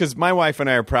just because my wife and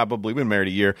I are we've been married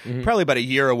a year, probably about a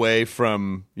year away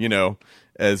from, you know,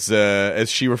 as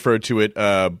she referred to it,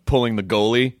 pulling the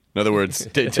goalie. In other words,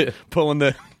 pulling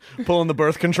the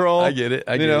birth control. I get it.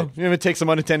 You know, it takes some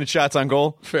unintended shots on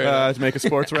goal to make a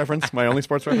sports reference. My only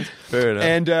sports reference. Fair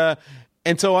enough.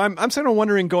 And so I'm sort of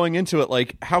wondering going into it,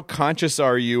 like, how conscious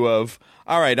are you of,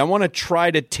 all right, I want to try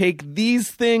to take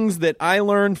these things that I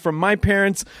learned from my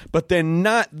parents, but then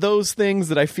not those things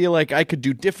that I feel like I could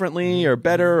do differently or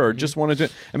better or just wanted to.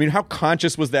 I mean, how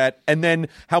conscious was that? And then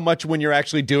how much when you're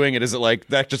actually doing it, is it like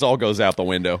that just all goes out the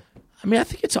window? I mean, I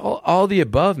think it's all the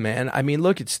above, man. I mean,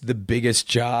 look, it's the biggest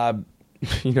job,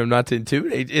 you know, not to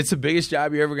intimidate. It's the biggest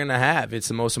job you're ever going to have. It's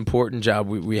the most important job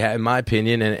we have, in my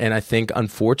opinion. And I think,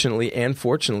 unfortunately and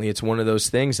fortunately, it's one of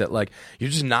those things that, like, you're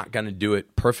just not going to do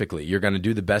it perfectly. You're going to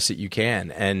do the best that you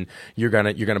can, and you're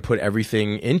gonna put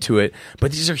everything into it.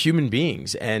 But these are human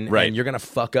beings, and you're going to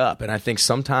fuck up. And I think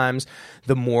sometimes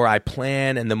the more I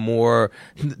plan and the more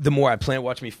I plan,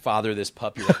 watch me father this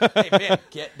puppy. Like, hey, man,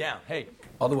 get down. Hey,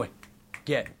 all the way.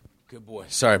 Get. Good boy.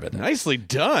 Sorry about that. Nicely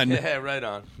done. Yeah, right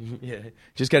on. Yeah,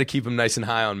 just got to keep him nice and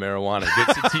high on marijuana.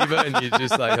 Get sativa, and you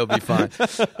just like he'll be fine.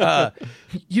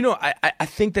 You know, I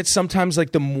think that sometimes,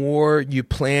 like, the more you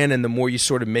plan and the more you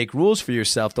sort of make rules for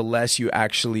yourself, the less you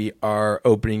actually are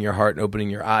opening your heart and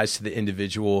opening your eyes to the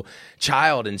individual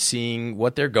child and seeing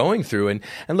what they're going through. And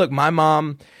look, my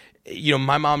mom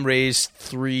raised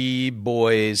 3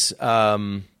 boys.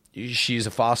 She's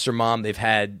a foster mom. They've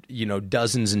had, you know,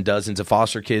 dozens and dozens of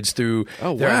foster kids through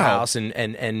their house, and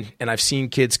I've seen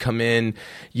kids come in,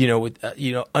 you know, with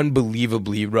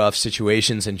unbelievably rough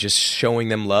situations, and just showing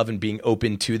them love and being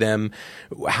open to them,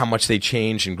 how much they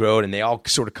changed and grown, and they all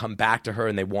sort of come back to her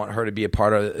and they want her to be a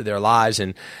part of their lives.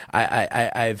 And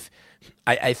I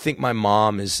think my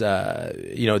mom is,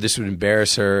 you know, this would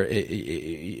embarrass her,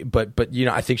 but you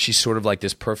know, I think she's sort of like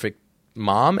this perfect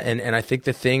mom, and I think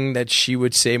the thing that she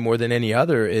would say more than any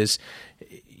other is,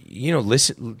 you know,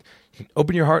 listen,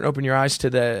 open your heart and open your eyes to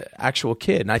the actual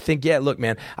kid. And I think, yeah, look,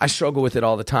 man, I struggle with it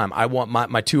all the time. I want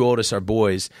my 2 oldest are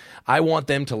boys. I want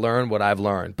them to learn what I've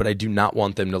learned, but I do not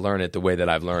want them to learn it the way that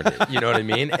I've learned it. You know what I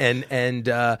mean? And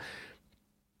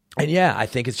yeah, I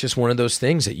think it's just one of those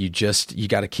things that you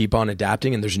got to keep on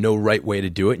adapting, and there's no right way to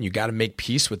do it. And you got to make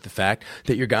peace with the fact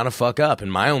that you're going to fuck up.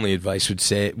 And my only advice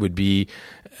would be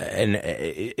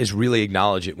is really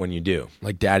acknowledge it when you do.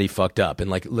 Like, daddy fucked up, and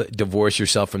like divorce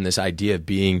yourself from this idea of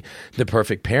being the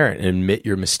perfect parent, and admit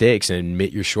your mistakes and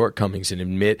admit your shortcomings and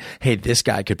admit, hey, this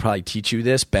guy could probably teach you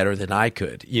this better than I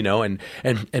could, you know, and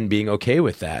being okay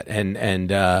with that. And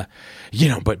you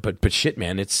know, but shit,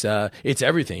 man, it's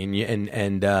everything.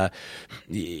 And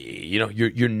you know,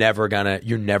 you're never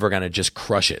gonna just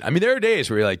crush it. I mean, there are days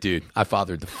where you're like, dude, I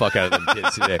fathered the fuck out of them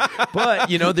kids today. But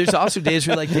you know, there's also days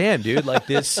where you're like, damn, dude, like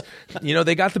this, you know,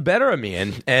 they got the better of me,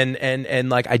 and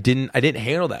like I didn't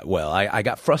handle that well. I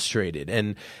got frustrated,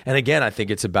 and again, I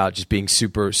think it's about just being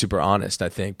super honest. I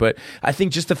think, but I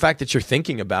think just the fact that you're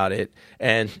thinking about it,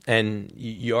 and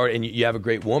you have a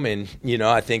great woman, you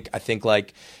know, I think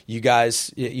like you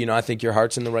guys, you know, I think your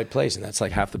heart's in the right place, and that's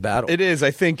like half the battle. It is.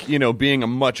 I think, you know, being a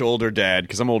much older dad,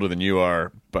 because I'm older than you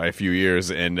are by a few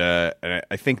years, and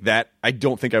I think that I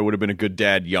don't think I would have been a good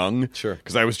dad young. Sure.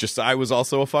 Because I was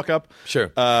also a fuck up.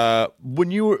 Sure.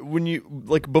 When you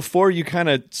like before you kind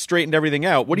of straightened everything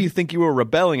out, what do you think you were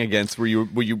rebelling against? Were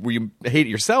you hate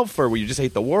yourself, or were you just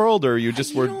hate the world, or you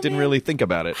just didn't really think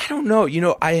about it? I don't know. You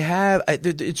know,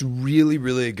 it's really,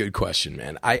 really a good question,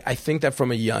 man. I think that from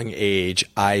a young age,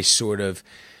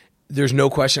 there's no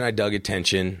question I dug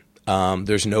attention.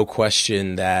 There's no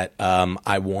question that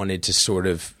I wanted to sort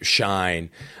of shine.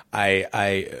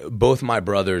 Both my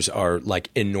brothers are like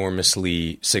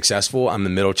enormously successful. I'm the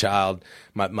middle child.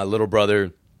 My little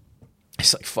brother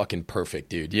It's like fucking perfect,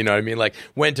 dude. You know what I mean? Like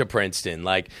went to Princeton,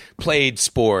 like played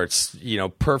sports,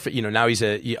 perfect. Now he's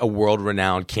a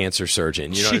world-renowned cancer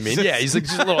surgeon. You know what I mean? Yeah, he's like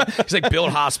he's like built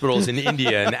hospitals in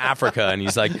India and Africa, and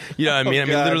he's like, you know what I mean?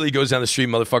 Literally goes down the street,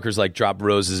 motherfuckers like drop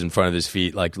roses in front of his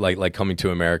feet, like coming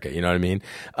to America. You know what I mean?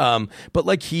 But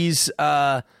like he's.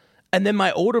 And then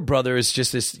my older brother is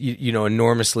just this,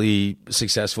 enormously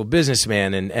successful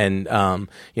businessman, and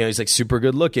he's like super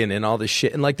good looking and all this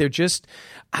shit, and like they're just,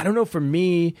 I don't know. For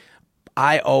me,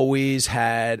 I always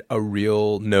had a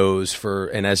real nose for,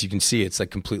 and as you can see, it's like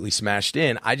completely smashed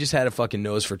in. I just had a fucking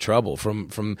nose for trouble.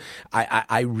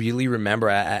 I really remember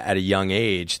at a young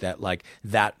age that like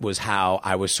that was how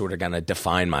I was sort of gonna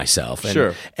define myself. And,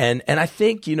 sure. And I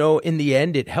think in the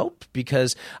end it helped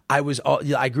because I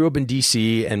grew up in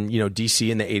DC, and DC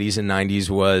in the 80s and 90s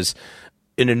was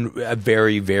in a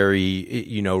very,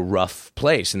 very, rough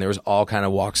place. And there was all kind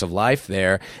of walks of life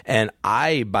there. And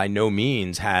I, by no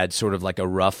means, had sort of like a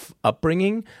rough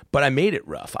upbringing, but I made it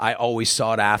rough. I always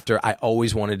sought after. I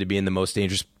always wanted to be in the most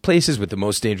dangerous places with the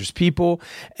most dangerous people.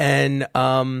 And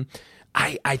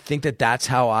I think that's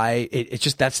how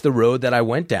that's the road that I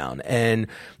went down. And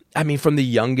I mean, from the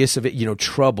youngest of it,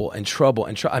 trouble and trouble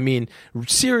and trouble. I mean,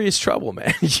 serious trouble,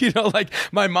 man. Like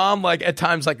my mom, like at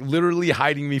times, like literally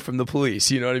hiding me from the police.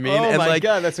 You know what I mean? Oh my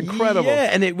God, that's incredible. Yeah,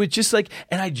 and it was just like,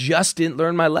 and I just didn't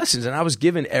learn my lessons, and I was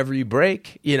given every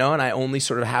break, and I only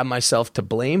sort of had myself to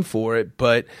blame for it,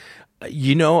 but.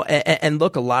 And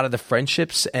look, a lot of the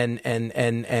friendships and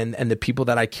the people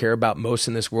that I care about most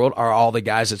in this world are all the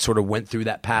guys that sort of went through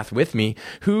that path with me,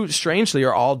 who strangely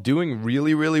are all doing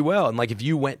really, really well. And like, if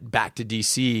you went back to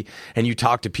DC and you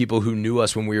talked to people who knew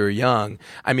us when we were young,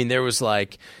 I mean, there was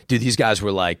like, dude, these guys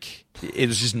were like, it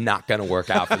was just not going to work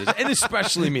out for this. And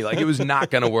especially me, like it was not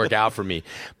going to work out for me.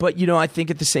 But, I think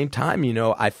at the same time,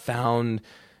 I found,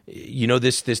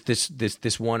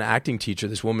 this one acting teacher,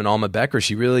 this woman, Alma Becker,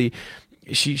 she really,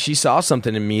 she saw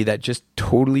something in me that just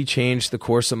totally changed the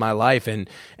course of my life. And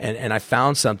I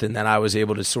found something that I was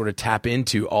able to sort of tap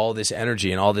into, all this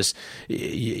energy and all this,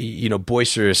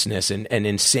 boisterousness and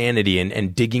insanity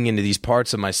and digging into these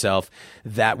parts of myself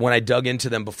that when I dug into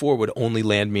them before would only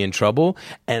land me in trouble.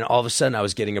 And all of a sudden I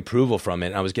was getting approval from it,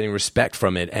 and I was getting respect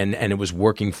from it, and it was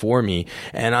working for me.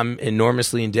 And I'm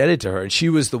enormously indebted to her. And she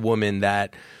was the woman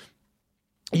that,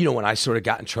 when I sort of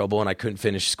got in trouble and I couldn't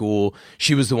finish school,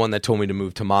 she was the one that told me to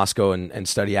move to Moscow and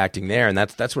study acting there. And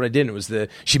that's what I did.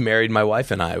 She married my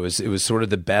wife and I. It was sort of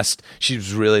the best. She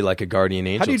was really like a guardian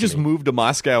angel. How do you just move to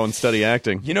Moscow and study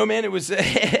acting? Man, it was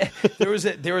there was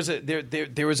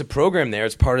a program there.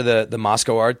 It's part of the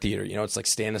Moscow Art Theater. It's like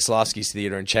Stanislavski's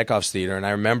theater and Chekhov's theater. And I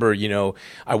remember,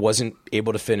 I wasn't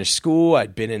able to finish school.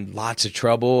 I'd been in lots of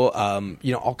trouble.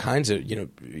 All kinds of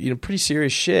pretty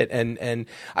serious shit. And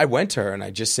I went to her and I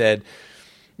just said,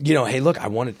 hey, look, I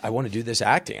want to do this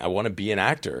acting. I want to be an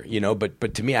actor,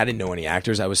 but to me, I didn't know any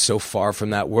actors. I was so far from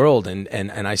that world. And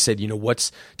I said,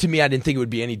 to me, I didn't think it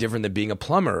would be any different than being a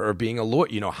plumber or being a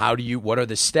lawyer. What are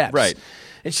the steps? Right.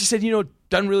 And she said,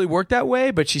 doesn't really work that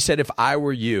way. But she said, if I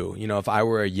were you, if I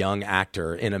were a young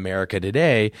actor in America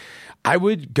today, I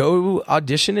would go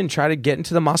audition and try to get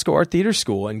into the Moscow Art Theater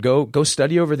School and go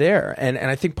study over there. And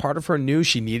I think part of her knew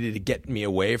she needed to get me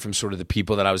away from sort of the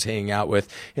people that I was hanging out with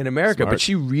in America. Smart. But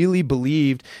she really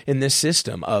believed in this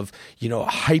system of,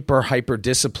 hyper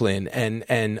discipline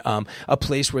and a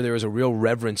place where there was a real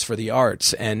reverence for the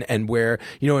arts and where,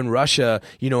 in Russia,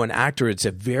 an actor, it's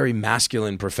a very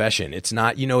masculine profession. It's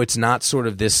not, it's not sort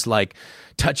of this like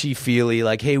touchy-feely,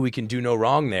 like, hey, we can do no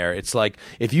wrong there. It's like,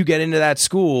 if you get into that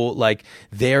school, like,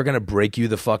 they're going to break you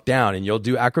the fuck down, and you'll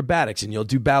do acrobatics, and you'll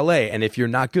do ballet, and if you're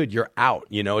not good, you're out,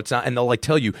 it's not, and they'll, like,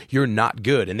 tell you, you're not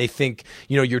good, and they think,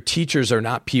 your teachers are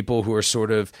not people who are sort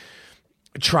of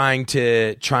trying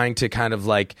to kind of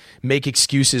like make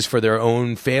excuses for their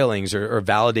own failings or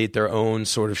validate their own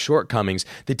sort of shortcomings.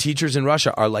 The teachers in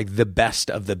Russia are like the best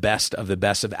of the best of the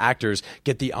best of actors,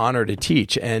 get the honor to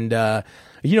teach. And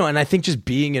and I think just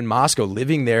being in Moscow,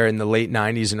 living there in the late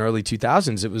 90s and early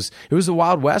 2000s, it was the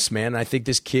Wild West, man. And I think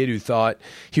this kid who thought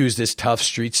he was this tough,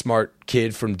 street smart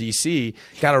kid from DC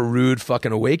got a rude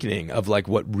fucking awakening of like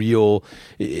what real,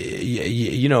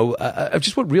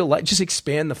 just what real life, just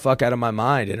expand the fuck out of my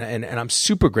mind. And I'm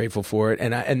super grateful for it.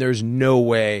 And there's no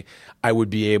way I would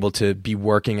be able to be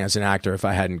working as an actor if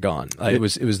I hadn't gone. It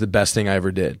was the best thing I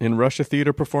ever did. In Russia,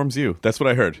 theater performs you. That's what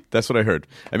I heard.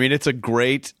 I mean, it's a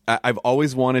great, I've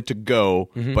always wanted to go,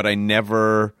 but I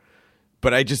never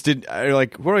but I just didn't. Where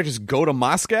do I just go to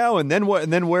Moscow and then what?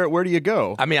 And then where do you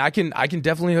go? I mean, I can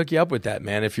definitely hook you up with that,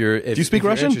 man. If do you speak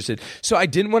Russian? Interested. So I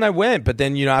didn't when I went, but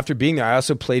then after being there, I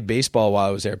also played baseball while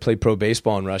I was there. Played pro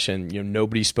baseball in Russian.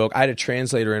 Nobody spoke. I had a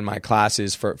translator in my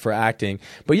classes for acting.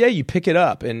 But yeah, you pick it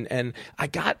up, and I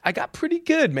got pretty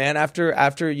good, man. After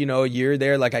a year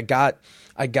there, like I got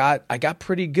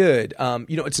pretty good.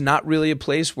 It's not really a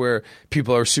place where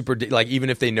people are super like, even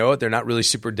if they know it, they're not really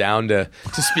super down to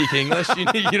speak English. You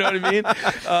know what I mean?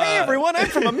 Hey everyone, I'm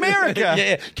from America.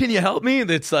 Yeah. Can you help me?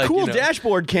 That's like cool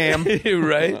dashboard cam,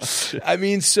 right? I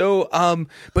mean, so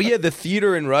but yeah, the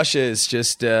theater in Russia is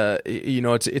just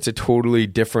it's a totally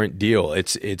different deal.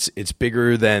 It's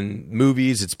bigger than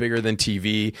movies. It's bigger than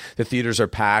TV. The theaters are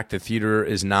packed. The theater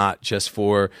is not just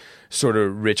for sort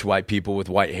of rich white people with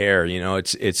white hair.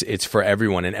 It's for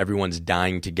everyone, and everyone's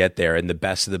dying to get there. And the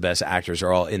best of the best actors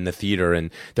are all in the theater, and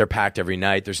they're packed every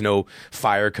night. There's no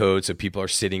fire code, so people are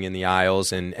sitting in the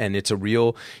aisles, and it's a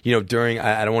real, during,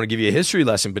 I don't want to give you a history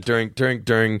lesson, but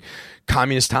during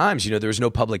communist times, there was no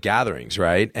public gatherings,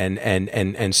 right?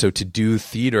 And so to do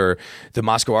theater, the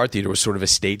Moscow Art Theater was sort of a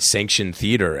state sanctioned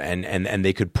theater, and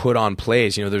they could put on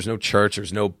plays. There's no church,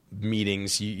 there's no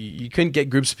meetings. You couldn't get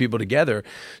groups of people together.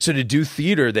 So to do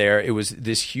theater there, it was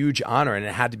this huge honor, and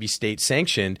it had to be state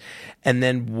sanctioned. And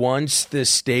then once the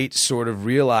state sort of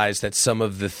realized that some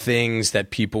of the things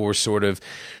that people were sort of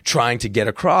trying to get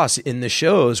across in the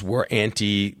shows were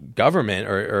anti-government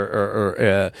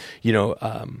or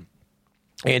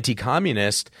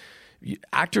anti-communist,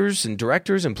 actors and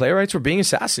directors and playwrights were being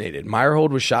assassinated.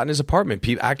 Meyerhold was shot in his apartment.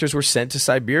 Actors were sent to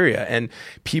Siberia, and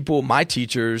my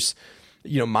teachers,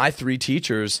 my 3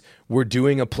 teachers were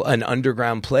doing an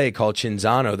underground play called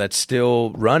Cinzano that's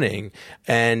still running,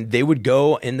 and they would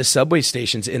go in the subway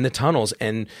stations, in the tunnels,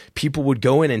 and people would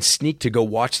go in and sneak to go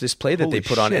watch this play that they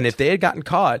put on. And if they had gotten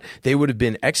caught, they would have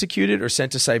been executed or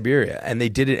sent to Siberia, and they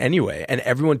did it anyway. And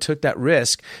everyone took that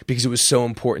risk because it was so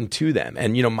important to them.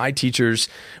 And my teachers,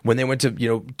 when they went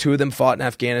to 2 of them fought in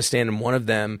Afghanistan, and one of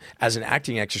them, as an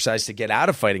acting exercise to get out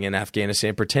of fighting in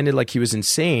Afghanistan, pretended like he was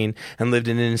insane and lived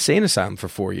in an insane asylum for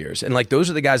 4 years. And like, those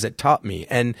are the guys that taught me.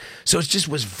 And so it just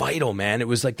was vital, man. It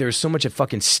was like there was so much at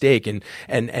fucking stake, and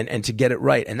to get it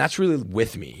right. And that's really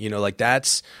with me,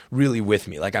 that's really with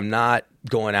me. Like, I'm not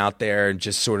going out there and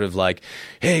just sort of like,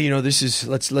 hey, this is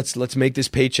let's make this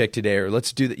paycheck today, or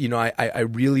let's do that. I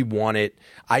really want it.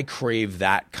 I crave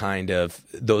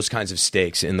those kinds of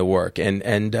stakes in the work. And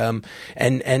the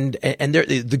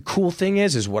cool thing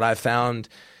is what I found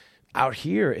out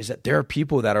here is that there are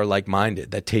people that are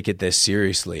like-minded, that take it this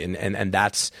seriously, and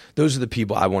those are the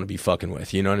people I want to be fucking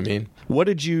with. You know what I mean? What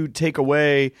did you take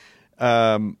away?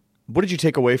 What did you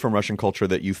take away from Russian culture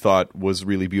that you thought was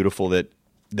really beautiful? That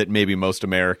maybe most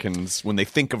Americans, when they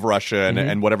think of Russia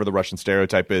and whatever the Russian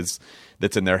stereotype is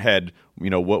that's in their head,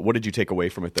 what did you take away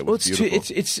from it that was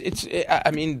beautiful? It's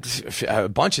I mean, a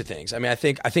bunch of things. I mean, I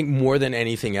think more than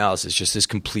anything else is just this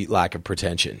complete lack of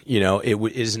pretension.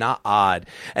 It is not odd.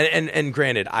 And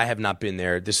granted, I have not been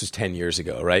there. This was 10 years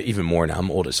ago, right? Even more now. I'm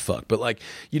old as fuck. But like,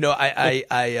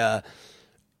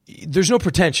 there's no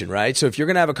pretension, right? So if you're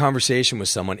going to have a conversation with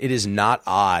someone, it is not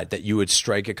odd that you would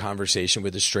strike a conversation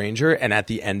with a stranger, and at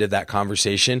the end of that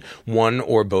conversation, one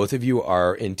or both of you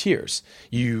are in tears.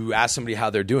 You ask somebody how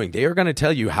they're doing. They are going to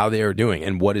tell you how they are doing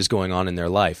and what is going on in their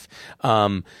life.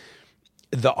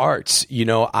 The arts,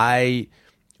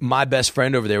 my best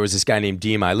friend over there was this guy named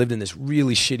Dima. I lived in this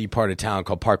really shitty part of town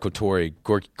called Park Kotori,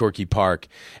 Gorky Park.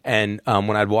 And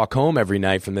when I'd walk home every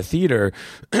night from the theater,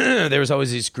 there was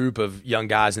always this group of young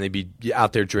guys, and they'd be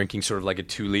out there drinking sort of like a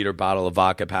 2-liter bottle of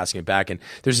vodka, passing it back. And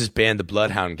there's this band, the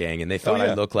Bloodhound Gang, and they thought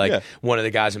I looked like one of the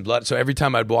guys in Blood. So every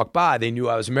time I'd walk by, they knew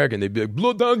I was American. They'd be like,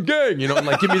 Bloodhound Gang, and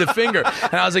like, give me the finger.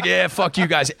 And I was like, yeah, fuck you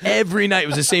guys. Every night it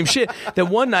was the same shit. Then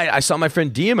one night I saw my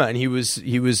friend Dima, and he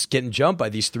was getting jumped by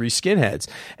these 3 skinheads.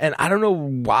 And I don't know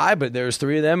why, but there was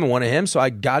 3 of them and 1 of him. So I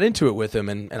got into it with him,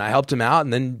 and I helped him out.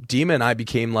 And then Dima and I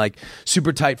became like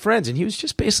super tight friends. And he was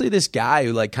just basically this guy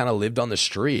who like kind of lived on the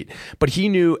street, but he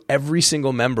knew every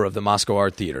single member of the Moscow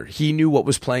Art Theater. He knew what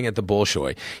was playing at the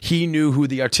Bolshoi. He knew who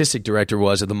the artistic director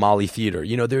was of the Mali Theater.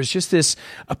 There's just this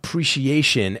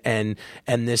appreciation and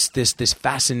this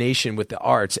fascination with the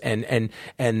arts and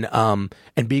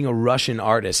being a Russian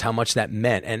artist, how much that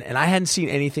meant. And I hadn't seen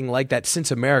anything like that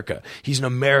since America. He's an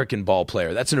American ball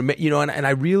player. That's and I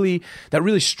really, that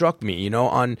really struck me.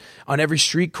 On every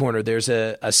street corner, there's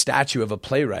a statue of a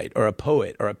playwright or a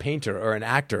poet or a painter or an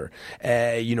actor.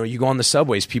 You go on the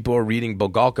subways, people are reading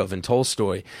Bulgakov and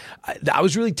Tolstoy. I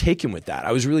was really taken with that.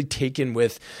 I was really taken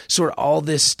with sort of all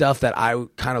this stuff that I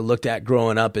kind of looked at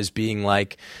growing up as being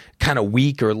like kind of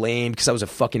weak or lame because I was a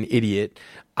fucking idiot.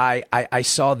 I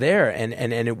saw there, and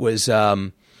it was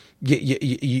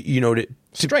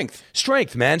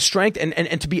strength, man,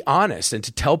 and to be honest and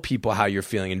to tell people how you're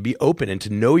feeling and be open and to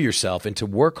know yourself and to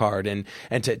work hard and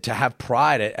to have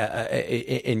pride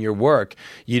in your work.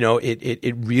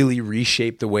 It really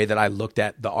reshaped the way that I looked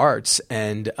at the arts.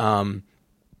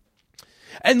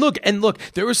 And look,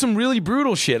 there was some really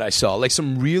brutal shit I saw, like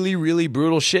some really, really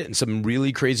brutal shit and some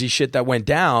really crazy shit that went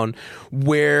down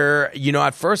where,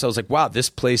 at first I was like, wow, this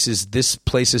place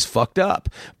is fucked up.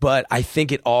 But I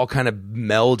think it all kind of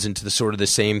melds into the sort of the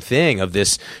same thing of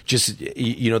this just,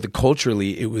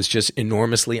 culturally, it was just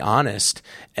enormously honest.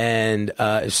 And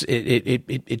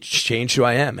it changed who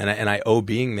I am. And I owe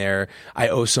being there. I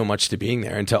owe so much to being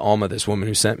there and to Alma, this woman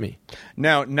who sent me.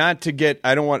 Now, I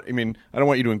don't want you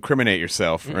to incriminate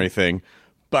yourself or anything,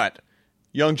 but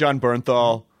young John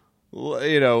Bernthal,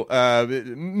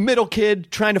 middle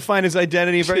kid trying to find his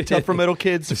identity. Very tough for middle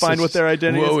kids to find what their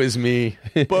identity is. Woe is me.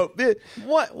 But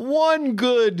one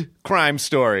good crime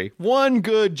story, one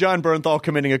good John Bernthal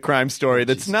committing a crime story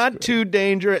that's not too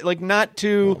dangerous, like not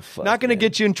going to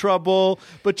get you in trouble,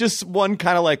 but just one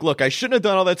kind of like, look, I shouldn't have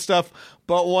done all that stuff,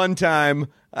 but one time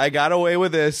I got away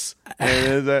with this.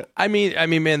 I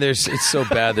mean, man, it's so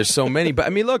bad. There's so many, but I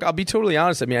mean, look, I'll be totally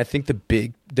honest. I mean, I think the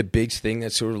big thing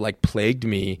that sort of like plagued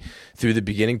me through the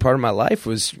beginning part of my life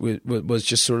was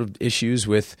just sort of issues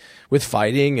with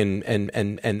fighting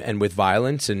and with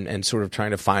violence and sort of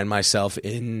trying to find myself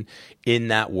in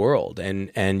that world.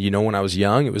 And when I was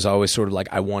young, it was always sort of like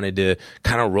I wanted to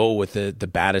kind of roll with the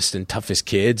baddest and toughest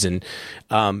kids. And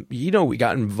we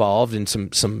got involved in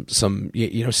some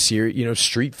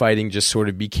street fighting just sort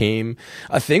of became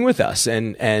a thing with us.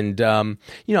 And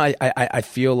I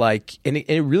feel like and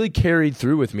it really carried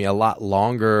through with me a lot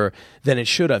longer than it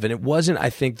should have. And it wasn't, I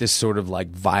think, this sort of like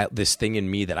this thing in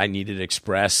me that I needed to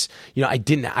express. I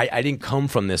didn't come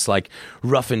from this like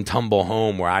rough and tumble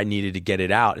home where I needed to get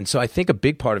it out. And so I think a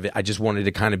big part of it, I just wanted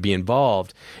to kind of be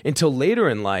involved until later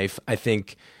in life. I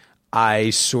think I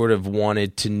sort of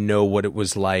wanted to know what it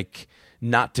was like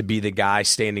not to be the guy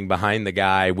standing behind the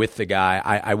guy with the guy.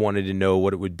 I wanted to know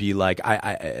what it would be like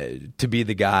to be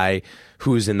the guy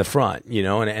who's in the front,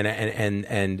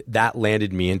 and that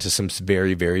landed me into some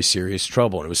very, very serious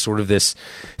trouble. And it was sort of this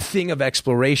thing of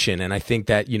exploration. And I think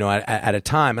that, at a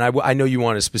time, and I know you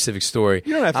want a specific story.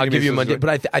 You don't have to I'll give you a Monday,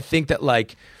 but I think that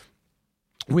like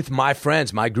with my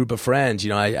friends, my group of friends,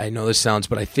 I know this sounds,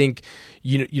 but I think,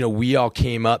 we all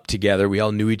came up together. We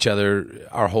all knew each other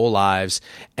our whole lives.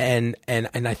 And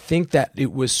I think that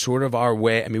it was sort of our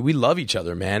way. I mean, we love each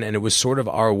other, man. And it was sort of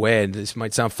our way, and this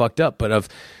might sound fucked up, but of,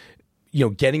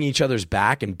 getting each other's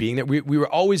back and being there. We were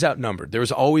always outnumbered. There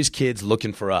was always kids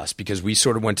looking for us because we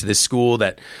sort of went to this school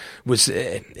that was,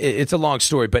 it's a long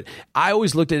story, but I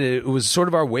always looked at it. It was sort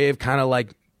of our way of kind of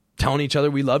like telling each other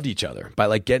we loved each other by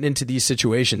like getting into these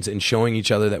situations and showing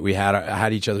each other that we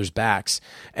had each other's backs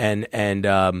and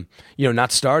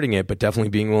not starting it, but definitely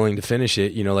being willing to finish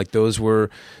it. Like those were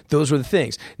the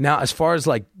things. Now, as far as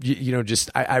like,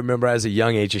 I remember as a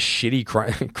young age, a shitty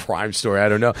crime story. I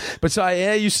don't know. But so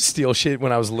I used to steal shit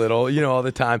when I was little, all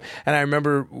the time. And I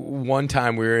remember one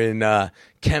time we were in,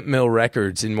 Kemp Mill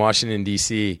Records in Washington,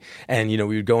 D.C. And, we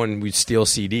would go and we'd steal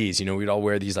CDs. We'd all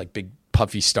wear these like big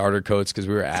puffy starter coats because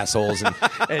we were assholes and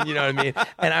you know what I mean.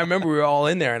 And I remember we were all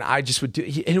in there and I just would do,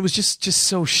 and it was just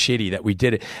so shitty that we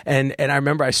did it. And I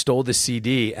remember I stole the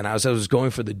CD and I was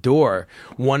going for the door.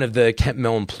 One of the Kemp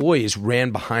Mill employees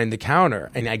ran behind the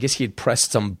counter and I guess he had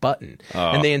pressed some button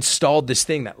and they installed this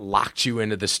thing that locked you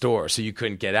into the store so you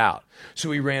couldn't get out.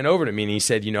 So he ran over to me and he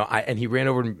said, and he ran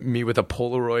over to me with a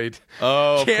Polaroid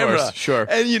camera. Of course, sure.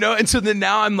 And, and so then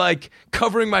now I'm like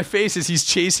covering my face as he's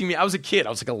chasing me. I was a kid. I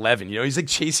was like 11, he's like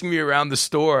chasing me around the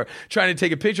store, trying to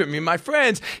take a picture of me. And my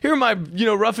friends, here are my,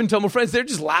 rough and tumble friends. They're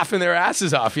just laughing their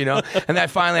asses off, And then I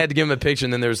finally had to give him a picture.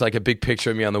 And then there was like a big picture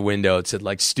of me on the window. It said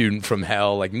like student from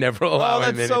hell, like never allow him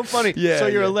in. That's so funny. Yeah, so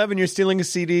you're 11, you're stealing a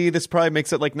CD. This probably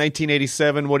makes it like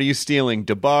 1987. What are you stealing?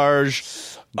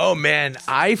 DeBarge? Oh man,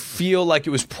 I feel like it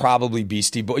was probably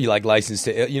Beastie Boy, like Licensed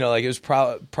to, like it was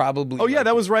probably. Oh yeah,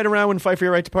 that was right around when Fight for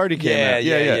Your Right to Party came out.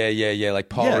 Yeah, like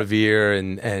Paul Revere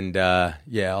and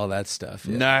all that stuff.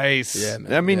 Yeah. Nice. Yeah,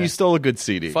 man. I mean, you stole a good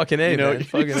CD. Fucking A, man.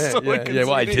 Fucking A. Yeah.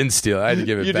 Well, I didn't steal it. I had to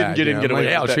give it back. You didn't get away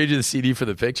with I'll that. trade you the CD for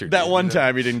the picture. That one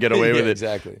time you didn't get away with it.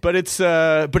 Exactly. But it's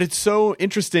so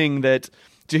interesting that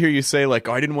to hear you say like,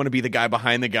 oh, I didn't want to be the guy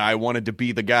behind the guy, I wanted to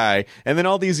be the guy. And then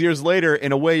all these years later,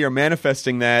 in a way, you're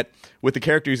manifesting that with the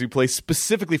characters you play,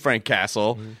 specifically Frank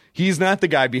Castle. Mm-hmm. He's not the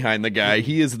guy behind the guy. Mm-hmm.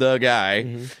 He is the guy.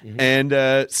 Mm-hmm.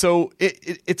 And so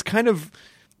it's kind of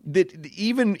that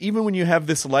even when you have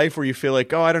this life where you feel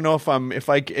like, oh, I don't know if I'm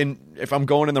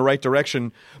going in the right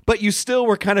direction, but you still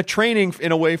were kind of training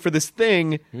in a way for this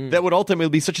thing that would ultimately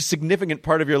be such a significant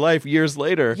part of your life years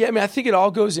later. Yeah, I mean, I think it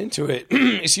all goes into it.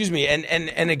 Excuse me,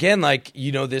 and again, like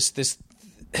this.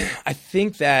 I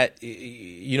think that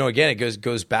again, it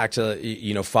goes back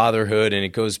to fatherhood, and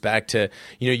it goes back to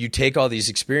you take all these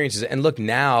experiences, and look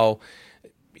now.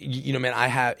 Man, I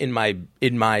have in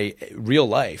my real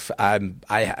life,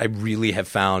 I really have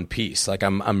found peace. Like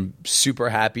I'm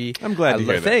super happy. I'm glad to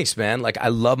hear that. Thanks, man. Like I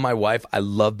love my wife. I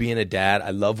love being a dad.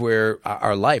 I love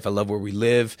our life. I love where we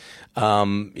live.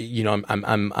 I'm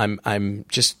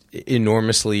just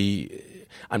enormously.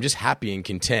 I'm just happy and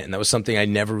content, and that was something I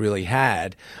never really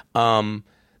had. Again,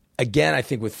 I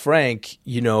think with Frank,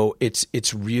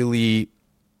 it's really,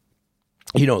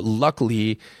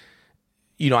 luckily.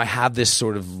 I have this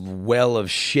sort of well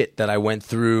of shit that I went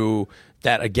through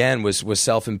that, again, was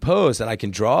self-imposed that I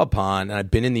can draw upon. And I've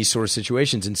been in these sort of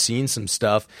situations and seen some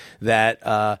stuff that,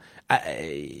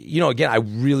 again, I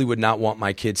really would not want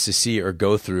my kids to see or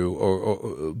go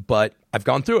through, but I've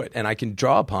gone through it and I can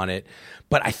draw upon it.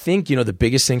 But I think, the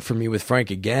biggest thing for me with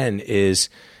Frank, again, is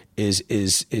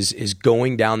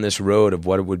going down this road of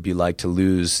what it would be like to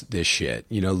lose this shit,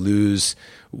 lose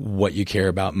what you care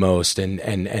about most,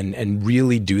 and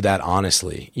really do that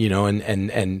honestly,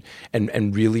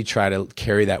 and really try to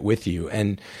carry that with you.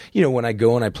 And, when I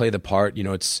go and I play the part,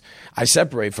 I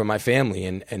separate from my family,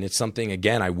 and it's something,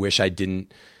 again, I wish I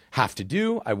didn't have to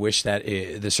do. I wish that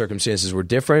the circumstances were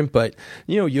different, but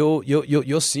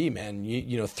you'll see, man.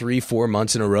 3-4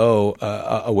 months in a row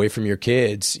away from your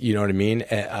kids. You know what I mean?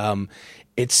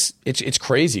 It's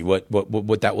crazy what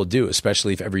that will do,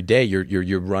 especially if every day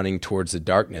you're running towards the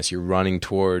darkness. You're running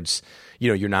towards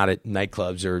you're not at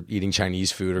nightclubs or eating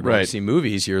Chinese food or going to see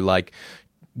movies. You're like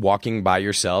walking by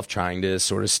yourself, trying to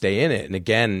sort of stay in it. And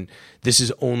again, this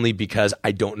is only because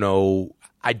I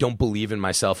don't believe in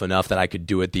myself enough that I could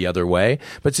do it the other way.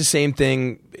 But it's the same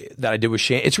thing that I did with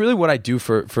Shane. It's really what I do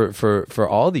for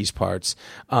all these parts.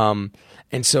 And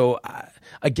so,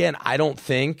 again, I don't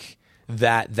think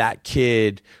that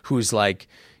kid who's like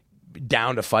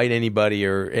down to fight anybody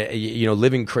or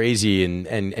living crazy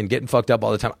and getting fucked up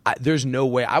all the time, there's no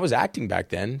way. I was acting back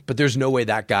then, but there's no way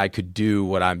that guy could do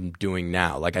what I'm doing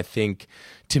now. Like, I think,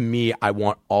 to me, I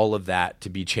want all of that to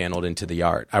be channeled into the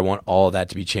art. I want all of that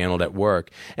to be channeled at work.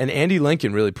 And Andy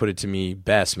Lincoln really put it to me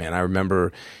best, man. I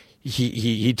remember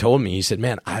he told me, he said,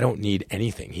 man, I don't need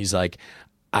anything. He's like,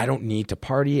 I don't need to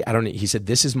party. He said,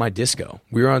 this is my disco.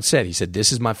 We were on set. He said,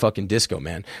 this is my fucking disco,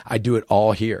 man. I do it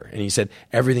all here. And he said,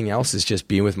 everything else is just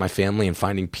being with my family and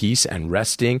finding peace and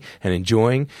resting and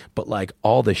enjoying. But like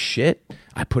all the shit,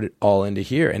 I put it all into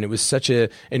here. And it was such an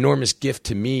enormous gift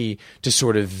to me to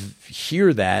sort of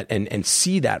hear that and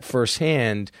see that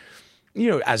firsthand,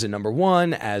 as a number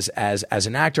one, as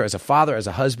an actor, as a father, as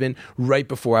a husband, right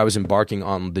before I was embarking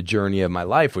on the journey of my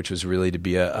life, which was really to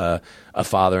be a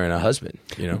father and a husband.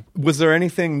 Was there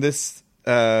anything this,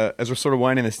 as we're sort of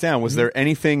winding this down, was there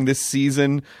anything this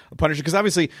season of Punisher? Because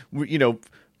obviously,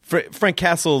 Frank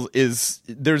Castle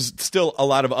there's still a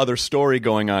lot of other story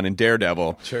going on in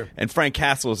Daredevil. Sure. And Frank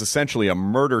Castle is essentially a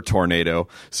murder tornado.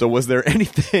 So was there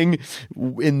anything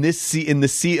in the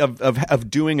sea of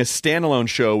doing a standalone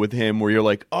show with him where you're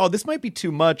like, oh, this might be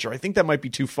too much, or I think that might be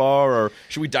too far, or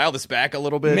should we dial this back a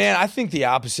little bit? Man, I think the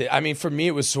opposite. I mean, for me,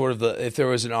 it was sort of if there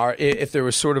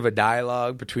was sort of a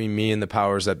dialogue between me and the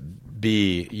powers that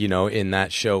be, in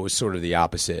that show, was sort of the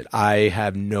opposite. I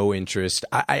have no interest.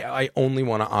 I only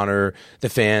want to honor the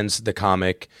fans, the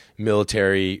comic,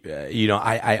 military.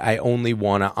 I only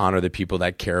want to honor the people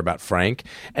that care about Frank.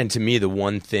 And to me, the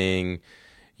one thing,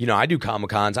 I do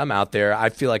Comic-Cons. I'm out there. I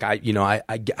feel like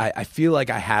I feel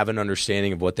like I have an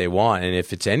understanding of what they want. And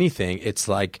if it's anything, it's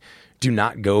like, do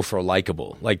not go for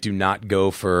likable. Like, do not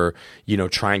go for,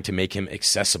 trying to make him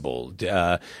accessible.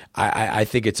 I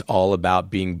think it's all about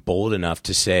being bold enough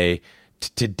to say,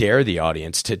 to dare the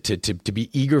audience, to be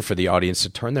eager for the audience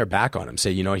to turn their back on him.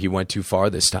 Say, he went too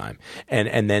far this time.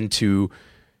 And then to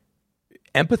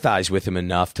empathize with him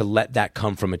enough to let that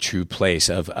come from a true place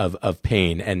of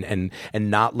pain and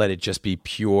not let it just be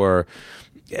pure,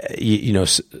 not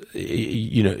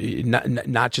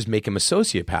just make him a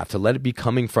sociopath, to let it be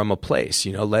coming from a place,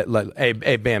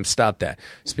 hey, bam, stop that.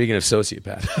 Speaking of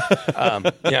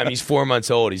sociopath, he's 4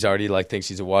 months old. He's already thinks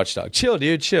he's a watchdog. Chill,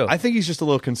 dude, chill. I think he's just a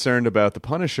little concerned about the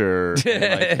Punisher.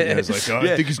 I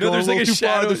think he's going a little too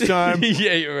far this time.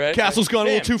 Yeah, you're right. Castle's gone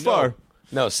a little too far.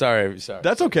 No, sorry.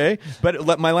 That's okay.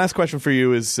 But my last question for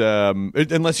you is,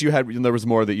 unless there was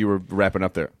more that you were wrapping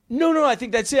up there. No, I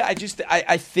think that's it.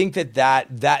 I think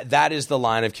that is the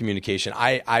line of communication.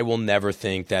 I will never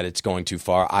think that it's going too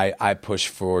far. I push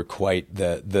for quite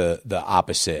the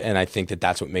opposite, and I think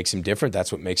that's what makes him different.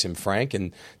 That's what makes him Frank,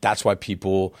 and that's why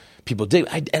people dig.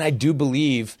 And I do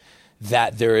believe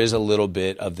that there is a little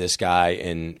bit of this guy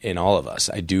in all of us.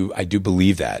 I do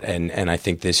believe that, and I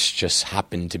think this just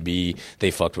happened to be they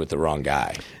fucked with the wrong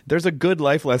guy. There's a good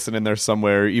life lesson in there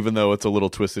somewhere, even though it's a little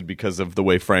twisted because of the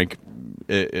way Frank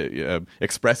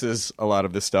expresses a lot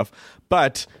of this stuff.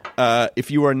 But if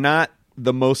you are not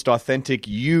the most authentic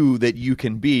you that you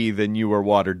can be, then you are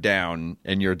watered down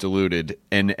and you're diluted.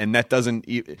 And that doesn't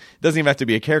even have to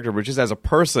be a character, but just as a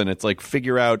person, it's like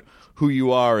figure out who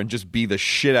you are and just be the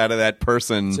shit out of that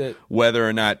person, whether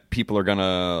or not people are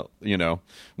gonna,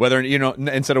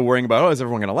 instead of worrying about, is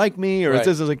everyone gonna like me, or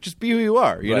it's like just be who you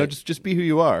are, just be who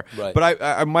you are. Right. But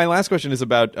I my last question is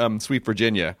about Sweet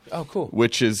Virginia. Oh, cool.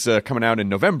 Which is coming out in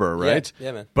November, right?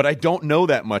 Yeah, man. But I don't know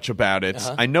that much about it.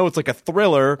 I know it's like a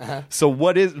thriller. So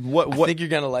what? I think you're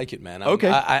gonna like it, man.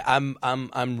 Okay.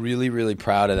 I'm really, really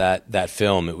proud of that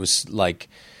film. It was like,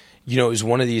 it was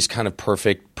one of these kind of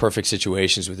perfect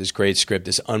situations with this great script,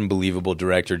 this unbelievable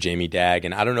director, Jamie Dagg.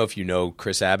 And I don't know if you know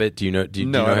Chris Abbott. Do you know?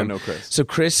 No, I him? don't know Chris. So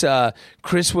Chris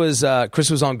was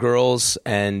on Girls,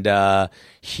 and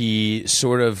he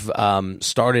sort of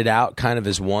started out kind of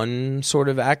as one sort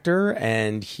of actor,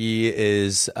 and he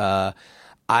is.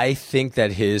 I think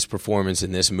that his performance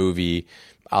in this movie,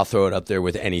 I'll throw it up there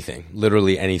with anything,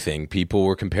 literally anything. People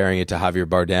were comparing it to Javier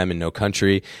Bardem in No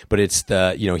Country, but it's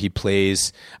he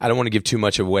plays, I don't want to give too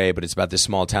much away, but it's about this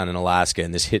small town in Alaska,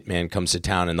 and this hitman comes to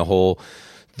town, and the whole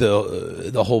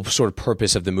sort of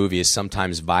purpose of the movie is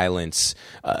sometimes violence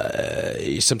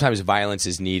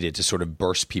is needed to sort of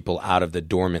burst people out of the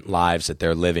dormant lives that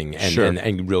they're living,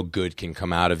 and real good can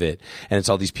come out of it. And it's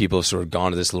all these people have sort of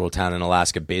gone to this little town in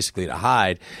Alaska basically to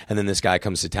hide, and then this guy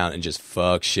comes to town and just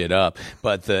fucks shit up.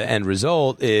 But the end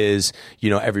result is,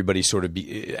 everybody sort of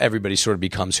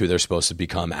becomes who they're supposed to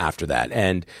become after that.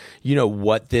 And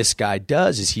what this guy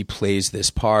does is he plays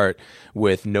this part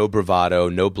with no bravado,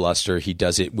 no bluster. He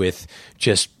does it with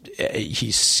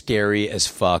he's scary as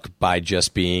fuck by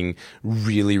just being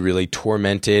really, really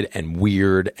tormented and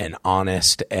weird and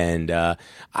honest. And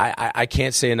I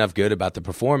can't say enough good about the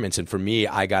performance. And for me,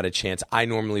 I got a chance. I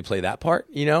normally play that part,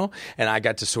 and I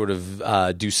got to sort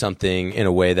of do something in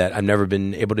a way that I've never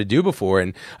been able to do before,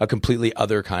 and a completely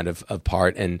other kind of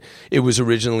part. And it was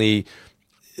originally,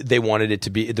 they wanted it to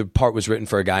be, the part was written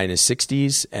for a guy in his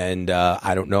 60s, and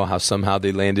I don't know how somehow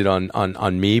they landed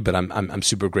on me, but I'm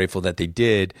super grateful that they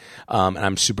did, and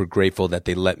I'm super grateful that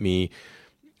they let me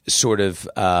sort of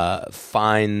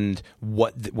find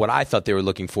what I thought they were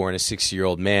looking for in a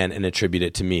 60-year-old man and attribute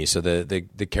it to me. So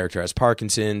the character has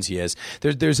Parkinson's. He has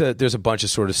there's a bunch of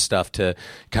sort of stuff to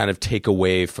kind of take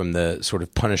away from the sort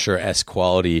of Punisher-esque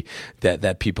quality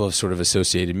that people have sort of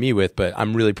associated me with. But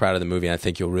I'm really proud of the movie, and I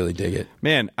think you'll really dig it.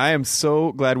 Man, I am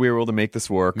so glad we were able to make this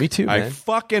work. Me too, man. I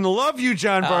fucking love you,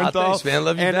 Jon Bernthal. Thanks, man.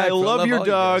 Love you, and back, I love your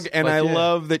dog, and I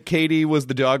love that Katie was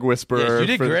the dog whisperer. Yeah, you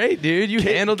did great, dude. You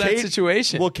handled that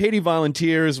situation. Well, Katie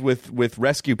volunteers with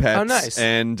rescue pets. Oh, nice.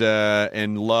 And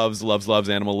loves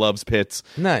animal, loves pits.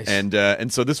 Nice.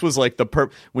 And so this was like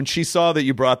when she saw that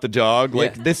you brought the dog,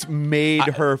 this made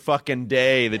her fucking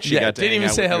day that she got to didn't hang even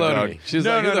out say with hello your to dog. me. She was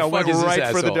no, like, who the fuck went is this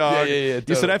right for the asshole? dog. Yeah,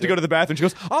 you said I have to go to the bathroom. She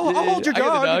goes, I'll hold your I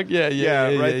got dog. the dog.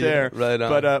 Yeah, right there. Right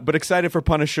on. But excited for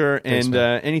Punisher. Thanks, and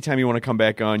man. anytime you want to come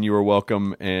back on, you are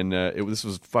welcome. And this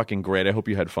was fucking great. I hope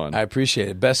you had fun. I appreciate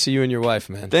it. Best to you and your wife,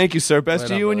 man. Thank you, sir. Best Right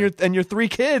to on, you brother. and your 3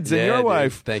 kids and your dude.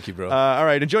 wife. Thank you, bro. All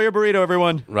right, enjoy your burrito,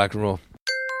 everyone. Rock and roll.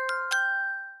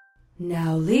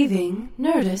 Now leaving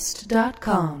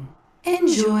Nerdist.com.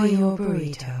 Enjoy your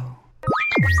burrito.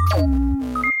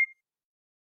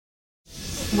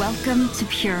 Welcome to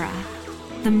Pura,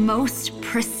 the most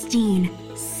pristine,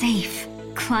 safe,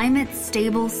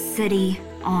 climate-stable city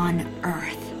on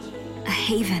Earth. A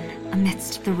haven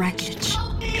amidst the wreckage.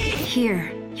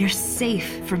 Here, you're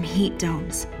safe from heat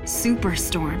domes,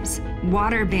 superstorms,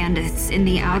 water bandits in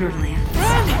the outer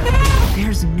lands.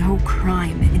 There's no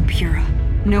crime in Pura,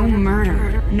 No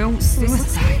murder, no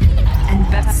suicide. And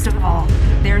best of all,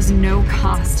 there's no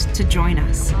cost to join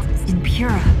us. In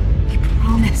Pura, we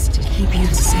promise to keep you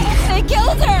safe. They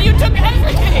killed her! You took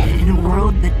everything! In a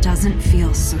world that doesn't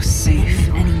feel so safe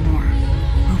anymore,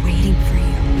 we're waiting for you.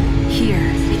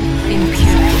 Here, in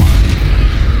Pura.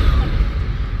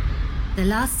 The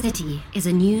Last City is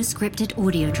a new scripted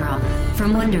audio drama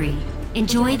from Wondery.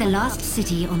 Enjoy The Last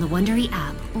City on the Wondery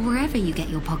app or wherever you get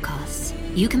your podcasts.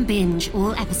 You can binge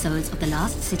all episodes of The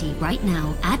Last City right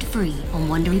now, ad-free on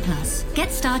Wondery Plus.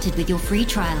 Get started with your free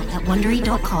trial at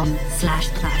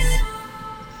Wondery.com/plus.